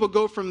 I've seen people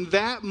go from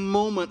that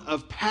moment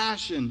of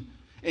passion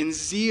and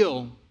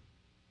zeal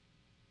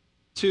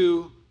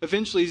to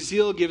eventually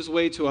zeal gives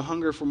way to a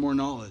hunger for more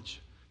knowledge.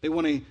 They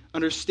want to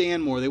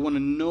understand more. They want to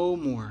know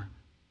more.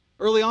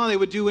 Early on, they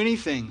would do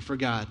anything for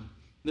God.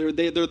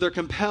 They're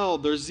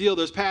compelled. There's zeal.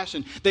 There's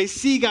passion. They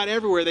see God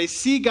everywhere. They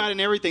see God in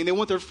everything. They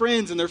want their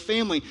friends and their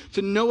family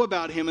to know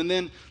about Him. And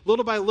then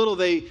little by little,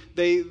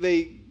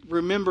 they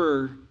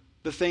remember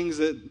the things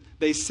that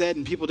they said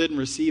and people didn't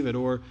receive it.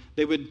 Or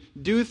they would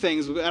do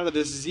things out of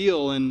this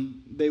zeal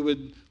and they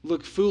would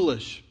look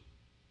foolish.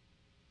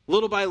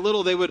 Little by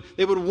little, they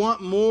would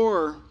want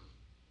more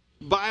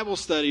Bible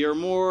study or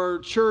more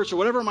church or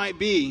whatever it might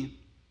be.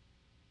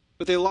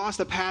 But they lost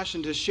a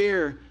passion to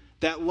share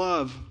that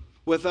love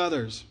with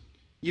others.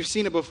 You've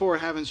seen it before,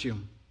 haven't you?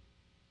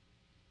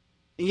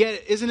 And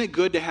yet, isn't it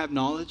good to have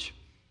knowledge?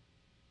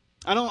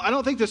 I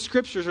don't think the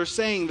scriptures are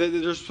saying that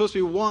there's supposed to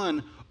be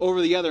one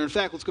over the other. In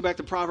fact, let's go back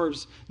to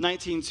Proverbs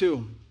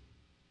 19:2.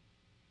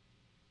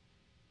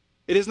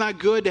 It is not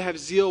good to have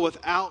zeal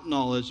without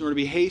knowledge, nor to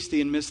be hasty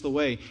and miss the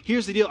way.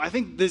 Here's the deal. I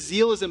think the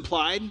zeal is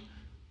implied,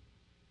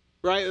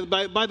 right?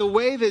 By the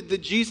way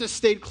that Jesus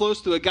stayed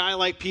close to a guy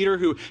like Peter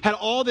who had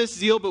all this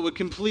zeal but would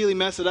completely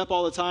mess it up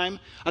all the time.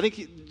 I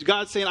think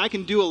God's saying, I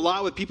can do a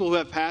lot with people who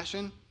have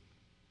passion.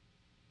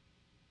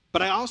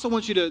 But I also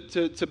want you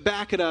to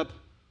back it up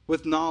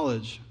with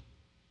knowledge.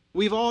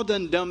 We've all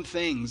done dumb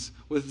things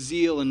with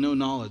zeal and no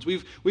knowledge.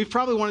 We've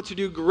probably wanted to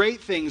do great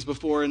things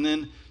before, and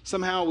then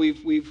somehow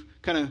we've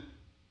kind of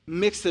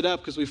mixed it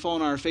up because we've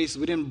fallen on our faces.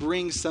 We didn't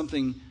bring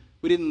something.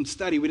 We didn't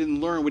study. We didn't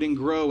learn. We didn't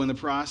grow in the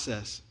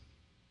process.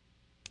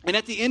 And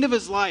at the end of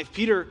his life,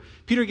 Peter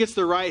gets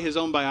to write his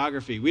own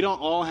biography. We don't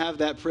all have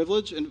that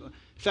privilege. In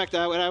fact,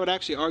 I would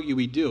actually argue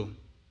we do.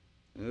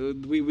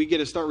 we get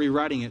to start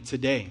rewriting it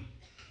today.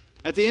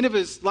 At the end of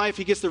his life,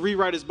 he gets to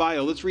rewrite his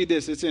bio. Let's read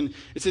this. It's in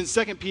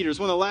 2 Peter. It's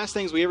one of the last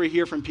things we ever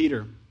hear from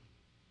Peter.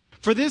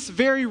 For this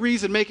very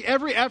reason, make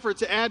every effort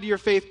to add to your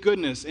faith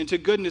goodness, and to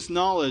goodness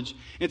knowledge,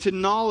 and to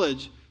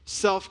knowledge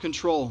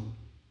self-control.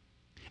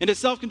 And to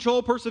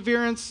self-control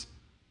perseverance,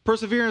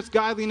 perseverance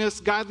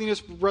godliness,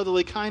 godliness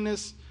brotherly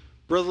kindness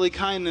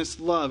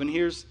love. And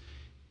here's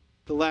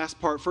the last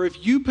part. For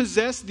if you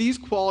possess these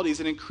qualities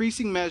in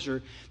increasing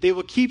measure, they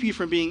will keep you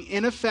from being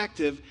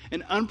ineffective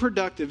and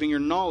unproductive in your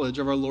knowledge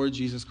of our Lord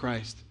Jesus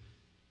Christ.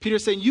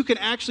 Peter's saying you can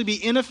actually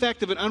be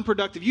ineffective and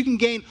unproductive. You can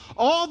gain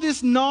all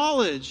this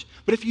knowledge,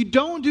 but if you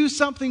don't do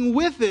something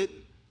with it,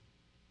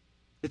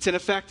 it's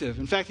ineffective.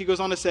 In fact, he goes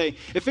on to say,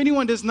 if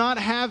anyone does not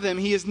have them,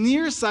 he is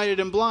nearsighted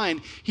and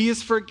blind. He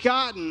has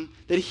forgotten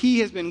that he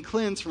has been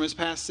cleansed from his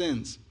past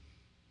sins.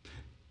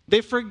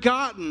 They've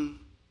forgotten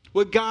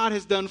what God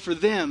has done for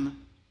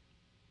them,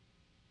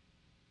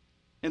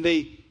 and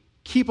they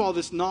keep all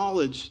this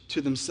knowledge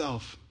to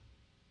themselves.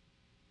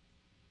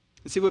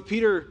 And see, what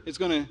Peter is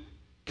going to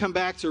come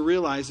back to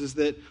realize is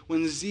that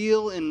when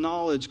zeal and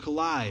knowledge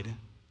collide,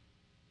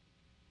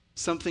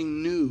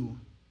 something new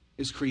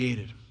is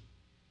created.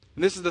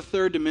 And this is the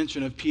third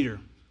dimension of Peter.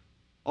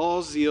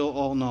 All zeal,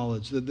 all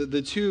knowledge.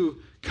 The two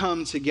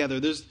come together.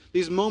 There's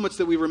these moments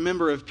that we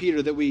remember of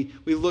Peter that we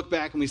look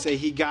back and we say,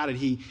 he got it.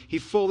 He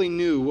fully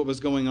knew what was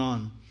going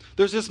on.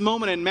 There's this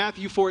moment in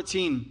Matthew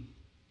 14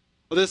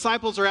 where the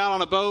disciples are out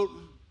on a boat.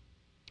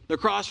 They're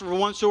crossing from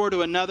one shore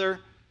to another.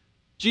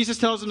 Jesus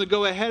tells them to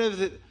go ahead of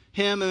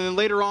him, and then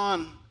later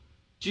on,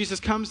 Jesus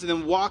comes to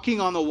them walking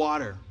on the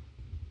water.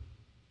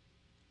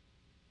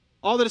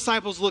 All the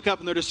disciples look up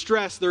and they're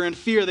distressed. They're in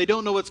fear. They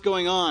don't know what's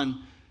going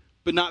on,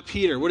 but not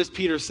Peter. What does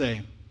Peter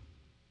say?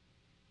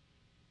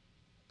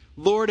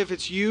 Lord, if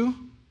it's you,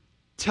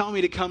 tell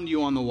me to come to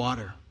you on the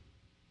water.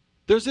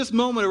 There's this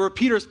moment where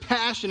Peter's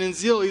passion and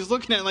zeal, he's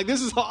looking at it like,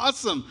 this is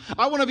awesome.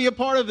 I want to be a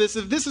part of this.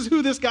 If this is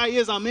who this guy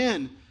is, I'm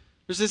in.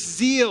 There's this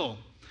zeal.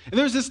 And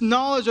there's this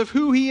knowledge of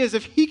who he is.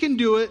 If he can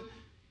do it,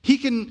 he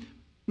can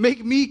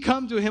make me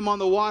come to him on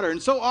the water.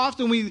 And so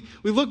often we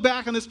look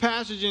back on this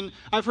passage, and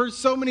I've heard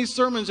so many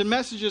sermons and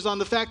messages on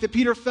the fact that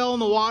Peter fell in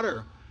the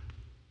water.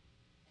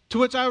 To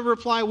which I would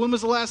reply, when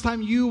was the last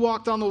time you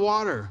walked on the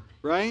water,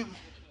 right?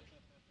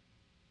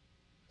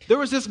 There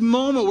was this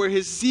moment where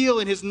his zeal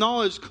and his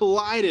knowledge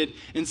collided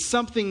and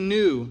something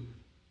new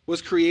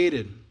was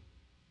created.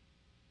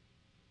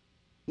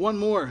 One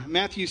more,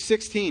 Matthew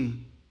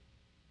 16.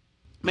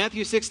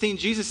 Matthew 16,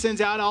 Jesus sends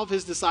out all of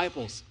his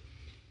disciples.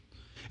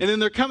 And then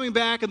they're coming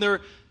back and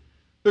they're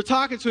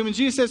talking to him. And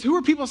Jesus says, who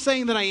are people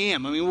saying that I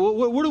am? I mean,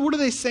 what are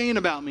they saying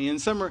about me? And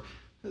some of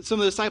the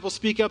disciples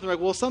speak up and they're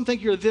like, well, some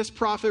think you're this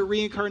prophet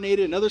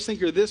reincarnated, and others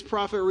think you're this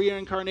prophet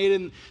reincarnated.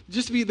 And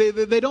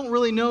they don't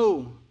really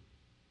know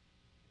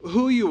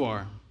who you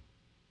are.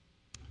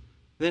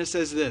 Then it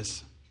says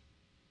this.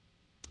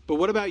 But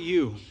what about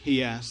you?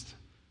 He asked.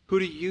 Who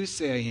do you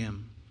say I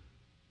am?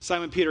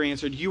 Simon Peter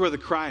answered, you are the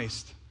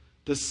Christ,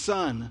 the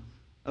Son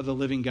of the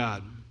living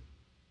God.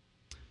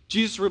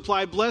 Jesus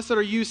replied, blessed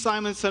are you,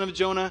 Simon, son of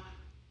Jonah,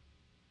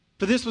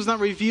 for this was not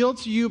revealed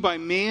to you by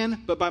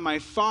man, but by my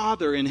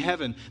Father in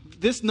heaven.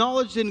 This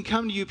knowledge didn't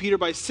come to you, Peter,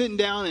 by sitting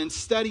down and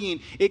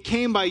studying. It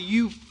came by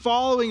you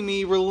following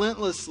me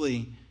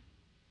relentlessly.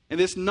 And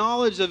this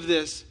knowledge of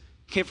this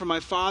came from my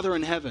Father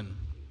in heaven.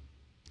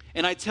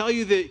 And I tell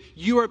you that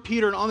you are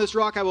Peter, and on this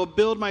rock I will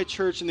build my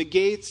church, and the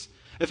gates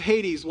of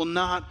Hades will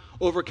not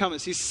overcome it.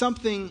 See,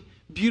 something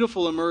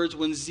beautiful emerged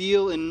when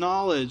zeal and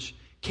knowledge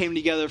came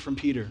together from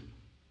Peter.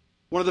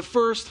 One of the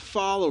first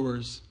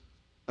followers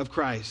of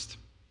Christ.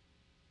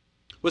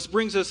 Which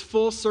brings us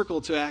full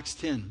circle to Acts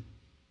 10.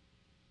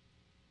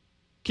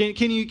 Can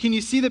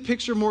you see the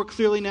picture more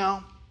clearly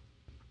now?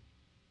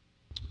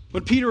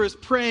 When Peter is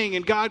praying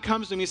and God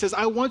comes to him, he says,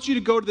 I want you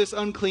to go to this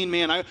unclean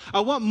man. I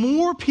want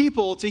more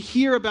people to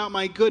hear about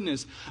my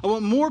goodness. I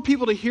want more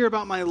people to hear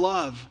about my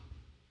love.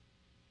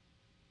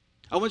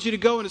 I want you to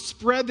go and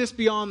spread this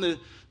beyond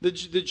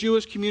the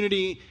Jewish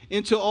community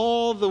into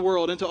all the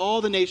world, into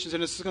all the nations.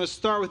 And it's going to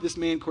start with this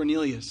man,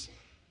 Cornelius.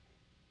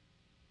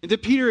 And to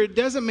Peter, it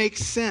doesn't make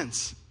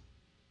sense.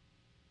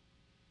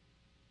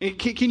 And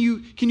can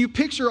you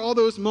picture all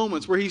those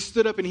moments where he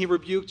stood up and he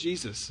rebuked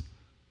Jesus?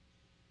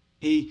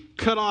 He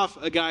cut off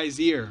a guy's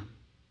ear.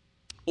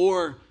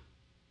 Or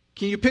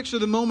can you picture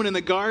the moment in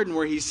the garden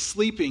where he's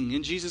sleeping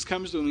and Jesus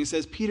comes to him and he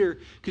says, Peter,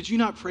 could you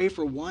not pray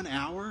for 1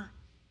 hour?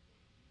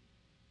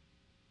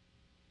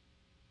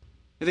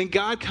 And then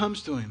God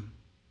comes to him.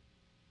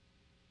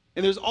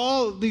 And there's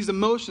all these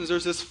emotions.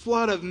 There's this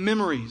flood of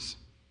memories.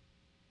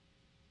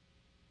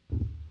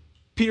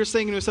 Peter's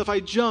saying to himself, I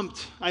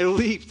jumped, I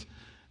leaped,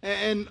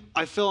 and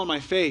I fell on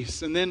my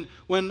face. And then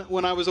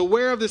when I was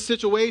aware of this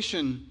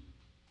situation,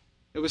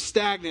 it was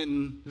stagnant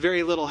and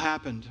very little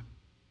happened.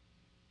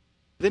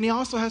 Then he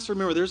also has to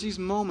remember there's these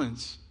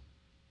moments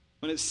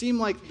when it seemed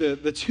like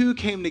the two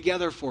came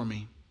together for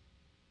me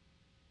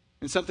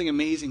and something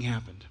amazing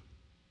happened.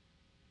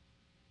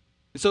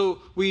 And so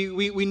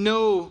we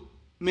know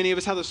many of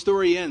us how the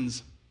story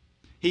ends.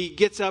 He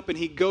gets up and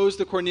he goes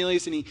to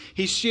Cornelius and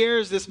he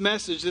shares this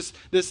message,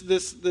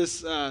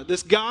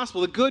 this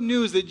gospel, the good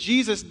news that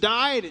Jesus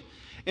died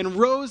and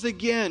rose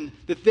again,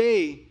 that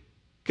they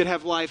could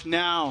have life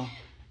now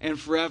and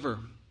forever.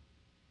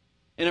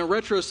 And in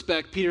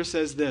retrospect, Peter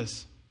says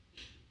this: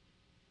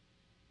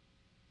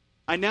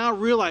 I now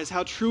realize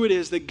how true it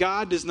is that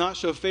God does not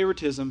show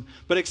favoritism,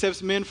 but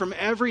accepts men from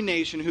every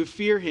nation who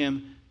fear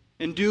him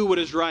and do what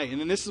is right. And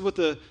then this is what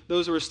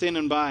those who were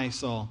standing by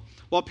saw.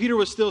 While Peter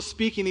was still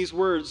speaking these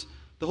words,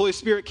 the Holy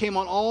Spirit came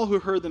on all who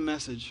heard the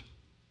message.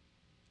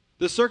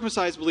 The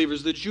circumcised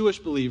believers, the Jewish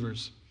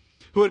believers,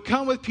 who had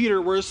come with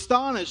Peter, were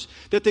astonished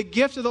that the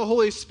gift of the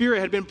Holy Spirit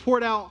had been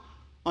poured out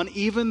on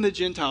even the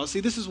Gentiles.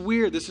 See, this is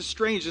weird. This is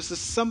strange. This is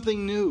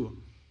something new.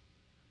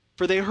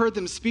 For they heard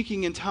them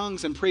speaking in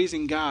tongues and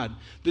praising God.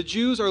 The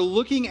Jews are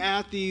looking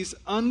at these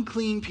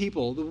unclean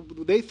people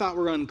they thought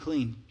were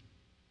unclean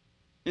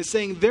and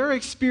saying they're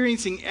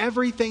experiencing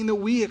everything that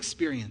we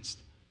experienced.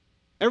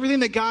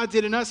 Everything that God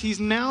did in us, he's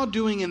now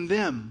doing in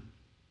them.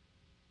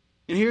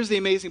 And here's the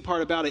amazing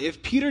part about it.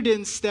 If Peter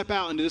didn't step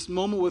out into this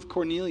moment with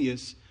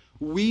Cornelius,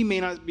 we may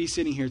not be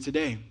sitting here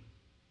today.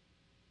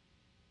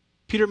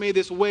 Peter made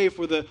this way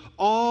for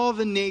all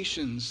the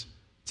nations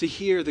to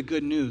hear the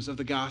good news of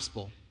the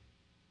gospel.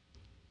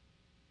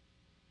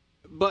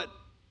 But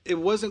it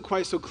wasn't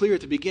quite so clear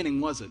at the beginning,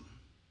 was it?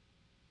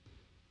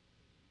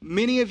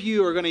 Many of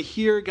you are going to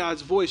hear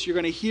God's voice. You're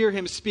going to hear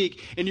him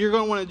speak. And you're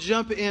going to want to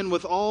jump in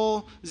with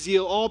all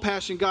zeal, all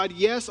passion. God,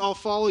 yes, I'll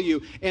follow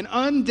you. And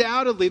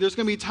undoubtedly, there's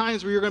going to be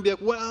times where you're going to be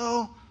like,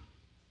 well,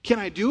 can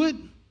I do it?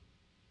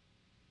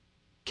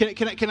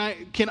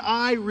 Can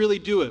I really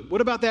do it? What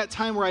about that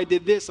time where I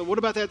did this? And what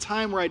about that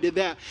time where I did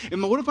that?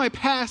 And what if my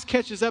past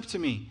catches up to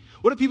me?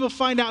 What if people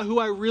find out who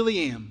I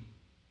really am?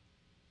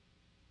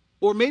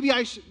 Or maybe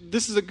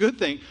this is a good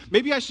thing.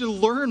 Maybe I should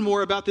learn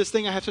more about this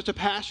thing I have such a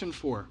passion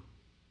for.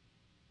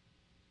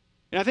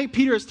 And I think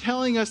Peter is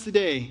telling us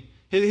today,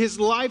 his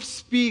life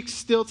speaks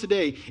still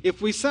today.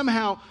 If we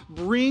somehow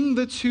bring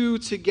the two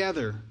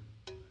together,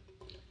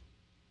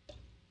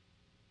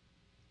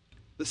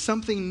 that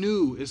something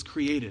new is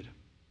created.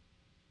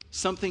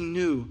 Something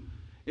new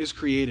is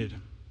created.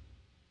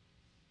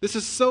 This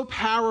is so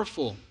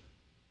powerful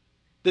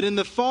that in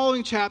the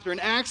following chapter, in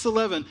Acts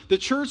 11, the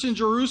church in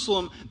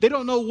Jerusalem, they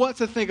don't know what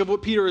to think of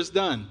what Peter has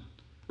done.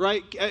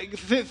 Right?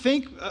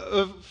 Think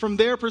from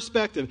their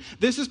perspective.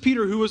 This is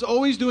Peter, who was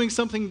always doing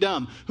something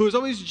dumb, who was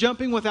always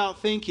jumping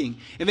without thinking.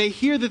 And they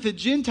hear that the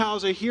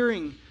Gentiles are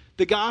hearing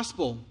the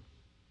gospel.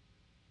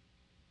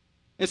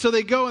 And so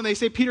they go and they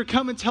say, Peter,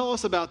 come and tell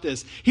us about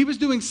this. He was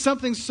doing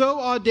something so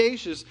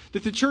audacious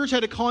that the church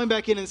had to call him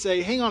back in and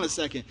say, hang on a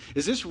second.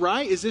 Is this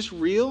right? Is this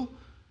real?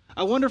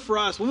 I wonder for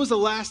us, when was the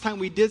last time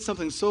we did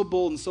something so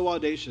bold and so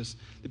audacious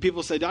that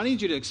people said, I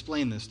need you to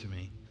explain this to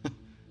me.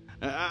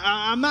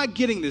 I'm not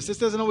getting this. This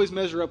doesn't always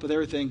measure up with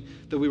everything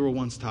that we were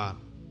once taught.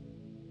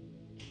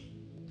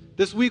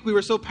 This week we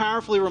were so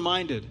powerfully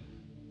reminded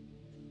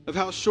of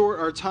how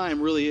short our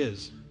time really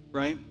is,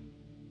 right?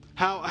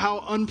 How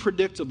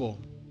unpredictable.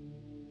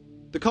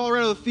 The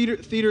Colorado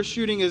theater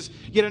shooting is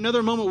yet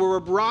another moment where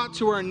we're brought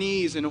to our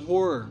knees in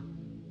horror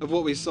of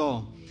what we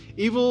saw.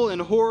 Evil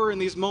and horror in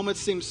these moments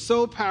seem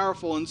so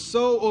powerful and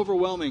so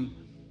overwhelming.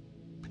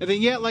 And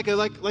then yet, like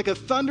a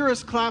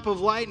thunderous clap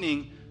of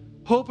lightning,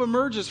 hope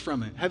emerges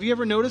from it. Have you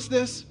ever noticed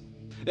this?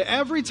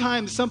 Every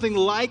time something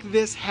like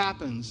this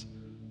happens,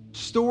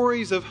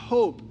 stories of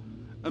hope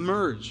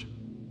emerge.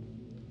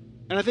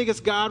 And I think it's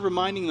God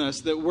reminding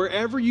us that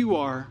wherever you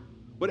are,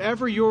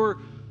 whatever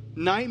your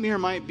nightmare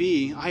might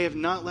be, I have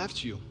not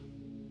left you.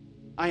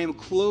 I am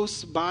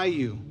close by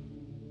you.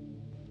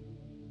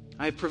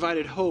 I have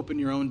provided hope in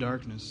your own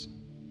darkness.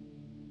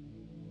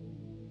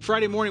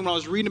 Friday morning when I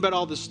was reading about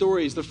all the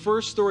stories, the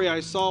first story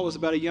I saw was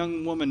about a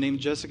young woman named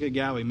Jessica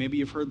Gowie. Maybe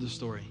you've heard the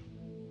story.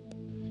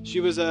 She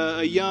was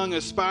a young,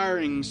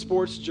 aspiring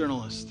sports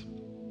journalist.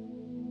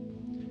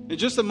 And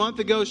just a month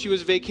ago, she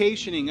was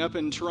vacationing up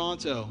in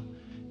Toronto.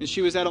 And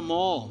she was at a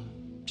mall.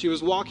 She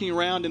was walking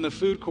around in the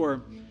food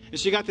court. And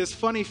she got this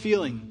funny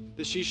feeling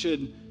that she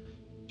should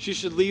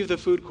leave the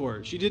food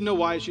court. She didn't know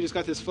why. She just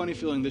got this funny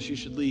feeling that she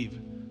should leave.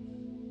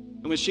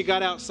 And when she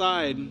got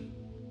outside,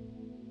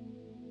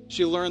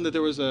 she learned that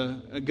there was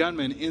a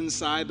gunman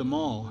inside the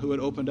mall who had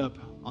opened up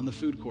on the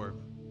food court,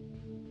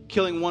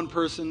 killing one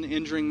person,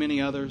 injuring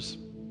many others.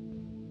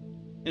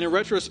 And in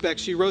retrospect,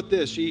 she wrote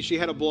this. She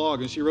had a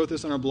blog, and she wrote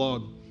this on her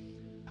blog.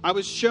 I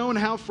was shown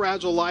how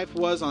fragile life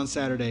was on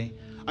Saturday.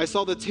 I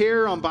saw the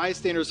terror on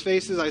bystanders'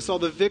 faces. I saw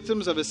the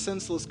victims of a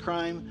senseless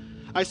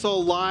crime. I saw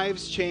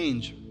lives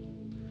change.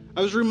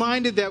 I was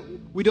reminded that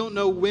we don't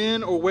know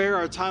when or where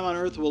our time on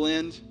earth will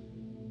end,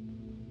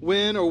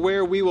 when or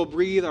where we will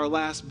breathe our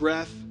last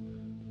breath.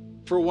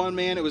 For one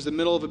man, it was the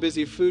middle of a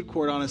busy food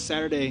court on a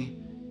Saturday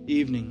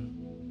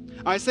evening.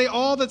 I say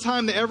all the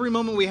time that every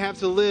moment we have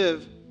to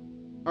live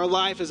our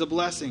life is a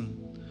blessing.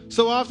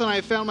 So often I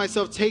have found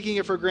myself taking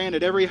it for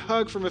granted. Every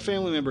hug from a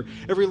family member,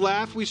 every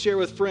laugh we share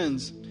with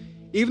friends,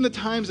 even the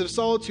times of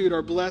solitude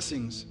are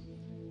blessings.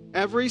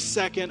 Every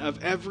second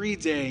of every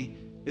day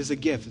is a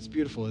gift. It's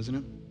beautiful, isn't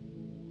it?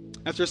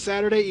 After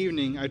Saturday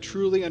evening, I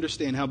truly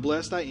understand how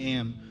blessed I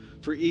am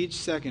for each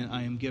second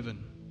I am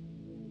given.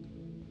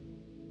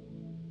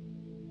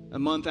 A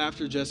month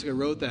after Jessica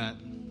wrote that,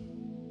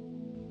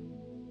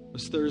 it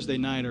was Thursday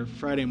night or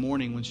Friday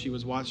morning when she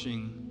was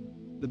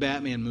watching the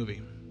Batman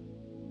movie.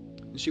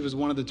 And she was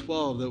one of the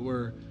 12 that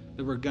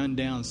were gunned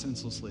down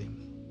senselessly.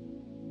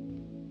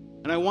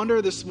 And I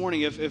wonder this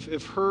morning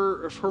if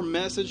her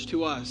message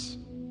to us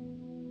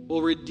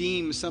will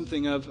redeem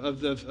something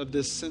of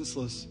this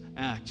senseless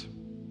act.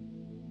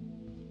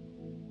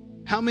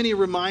 How many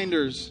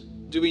reminders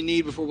do we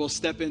need before we'll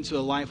step into a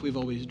life we've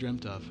always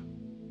dreamt of?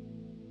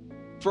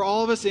 For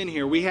all of us in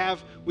here,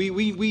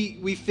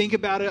 we think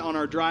about it on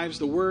our drives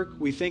to work.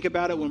 We think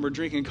about it when we're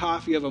drinking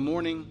coffee of a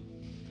morning,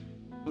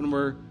 when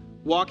we're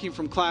walking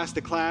from class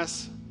to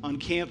class on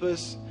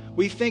campus.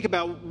 We think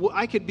about,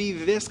 I could be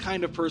this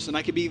kind of person.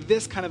 I could be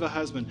this kind of a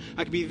husband.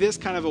 I could be this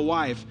kind of a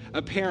wife,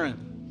 a parent.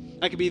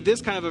 I could be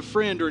this kind of a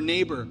friend or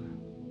neighbor.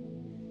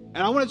 And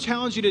I want to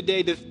challenge you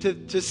today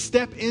to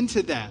step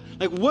into that.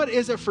 Like, what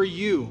is it for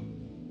you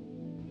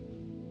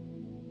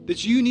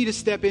that you need to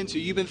step into?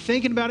 You've been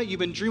thinking about it. You've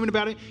been dreaming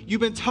about it.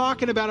 You've been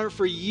talking about it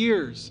for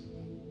years.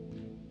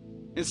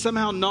 And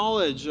somehow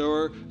knowledge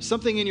or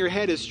something in your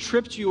head has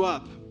tripped you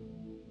up.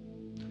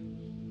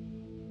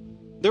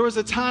 There was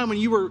a time when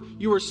you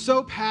were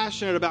so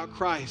passionate about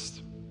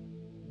Christ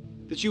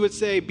that you would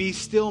say, "Be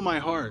still my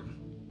heart."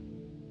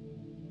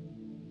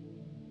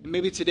 And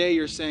maybe today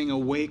you're saying,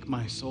 "Awake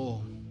my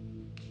soul."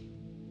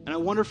 And I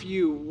wonder for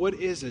you, what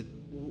is it?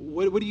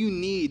 What do you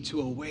need to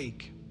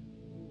awake?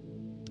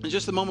 In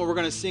just a moment, we're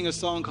going to sing a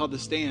song called "The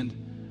Stand."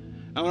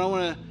 I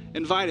want to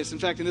invite us. In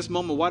fact, in this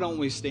moment, why don't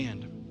we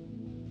stand?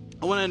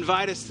 I want to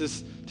invite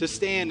us to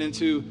stand and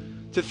to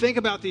think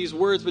about these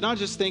words, but not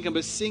just think them,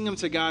 but sing them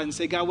to God and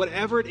say, "God,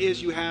 whatever it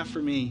is you have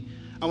for me,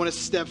 I want to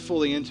step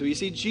fully into." You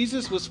see,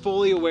 Jesus was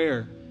fully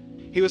aware.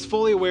 He was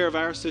fully aware of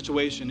our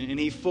situation, and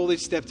he fully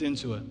stepped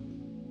into it.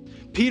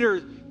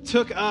 Peter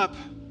took up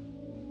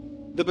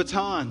the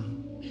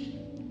baton,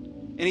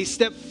 and he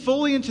stepped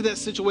fully into that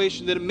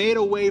situation that made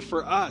a way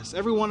for us,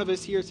 every one of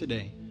us here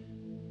today.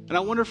 And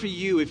I wonder for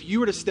you, if you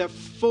were to step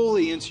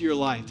fully into your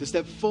life, to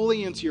step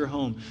fully into your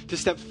home, to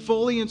step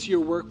fully into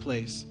your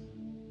workplace,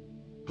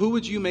 who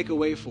would you make a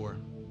way for?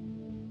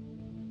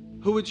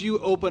 Who would you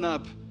open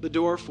up the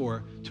door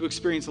for to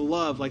experience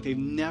love like they've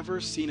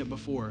never seen it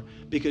before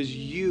because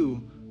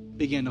you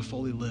began to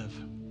fully live?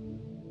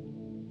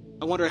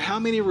 I wonder, how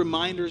many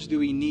reminders do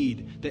we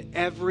need that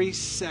every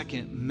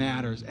second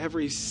matters?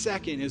 Every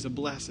second is a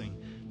blessing,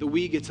 that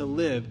we get to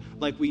live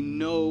like we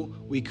know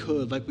we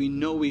could, like we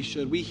know we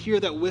should. We hear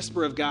that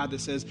whisper of God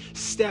that says,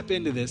 "Step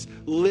into this,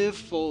 live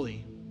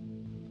fully."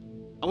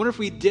 I wonder if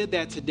we did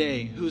that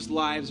today, whose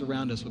lives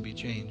around us would be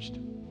changed.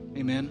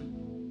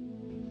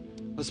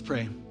 Amen? Let's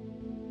pray.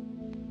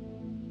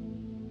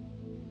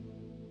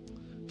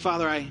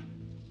 Father, I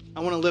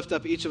want to lift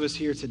up each of us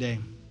here today.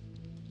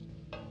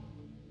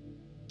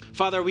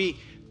 Father, we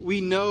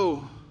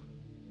know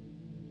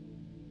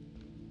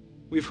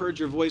we've heard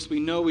your voice. We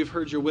know we've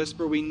heard your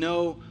whisper. We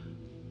know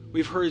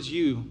we've heard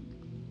you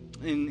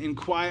in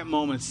quiet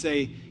moments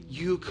say,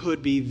 "You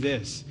could be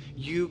this.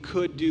 You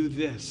could do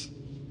this."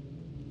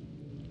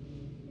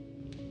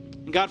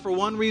 And God, for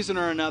one reason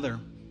or another,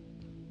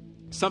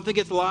 something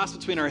gets lost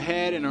between our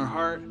head and our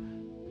heart,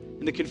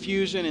 and the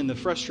confusion and the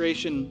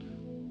frustration,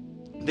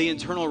 the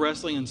internal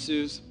wrestling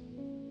ensues.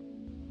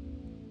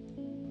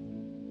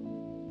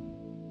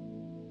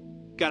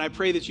 God, I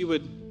pray that you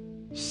would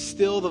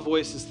still the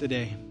voices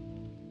today.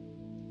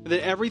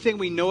 That everything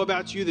we know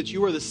about you, that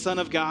you are the Son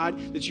of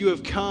God, that you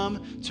have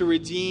come to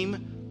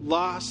redeem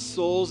lost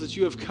souls, that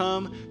you have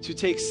come to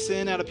take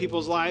sin out of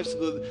people's lives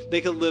so that they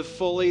could live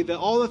fully, that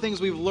all the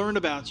things we've learned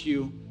about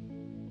you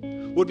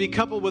would be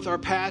coupled with our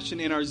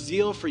passion and our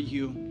zeal for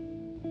you,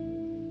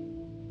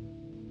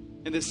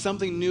 and that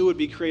something new would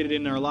be created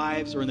in our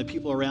lives or in the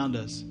people around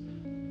us.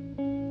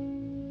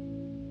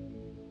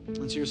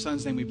 It's your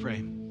Son's name we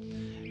pray.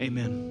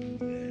 Amen.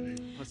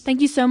 Thank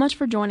you so much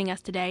for joining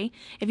us today.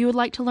 If you would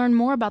like to learn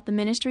more about the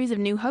ministries of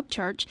New Hope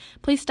Church,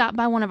 please stop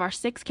by one of our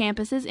 6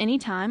 campuses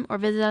anytime or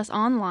visit us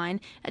online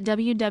at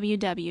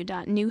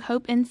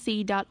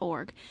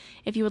www.newhopenc.org.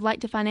 If you would like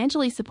to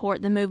financially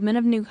support the movement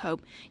of New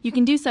Hope, you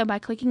can do so by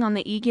clicking on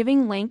the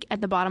e-giving link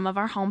at the bottom of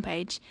our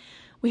homepage.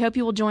 We hope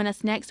you will join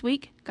us next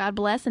week. God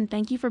bless, and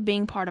thank you for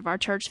being part of our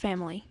church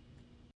family.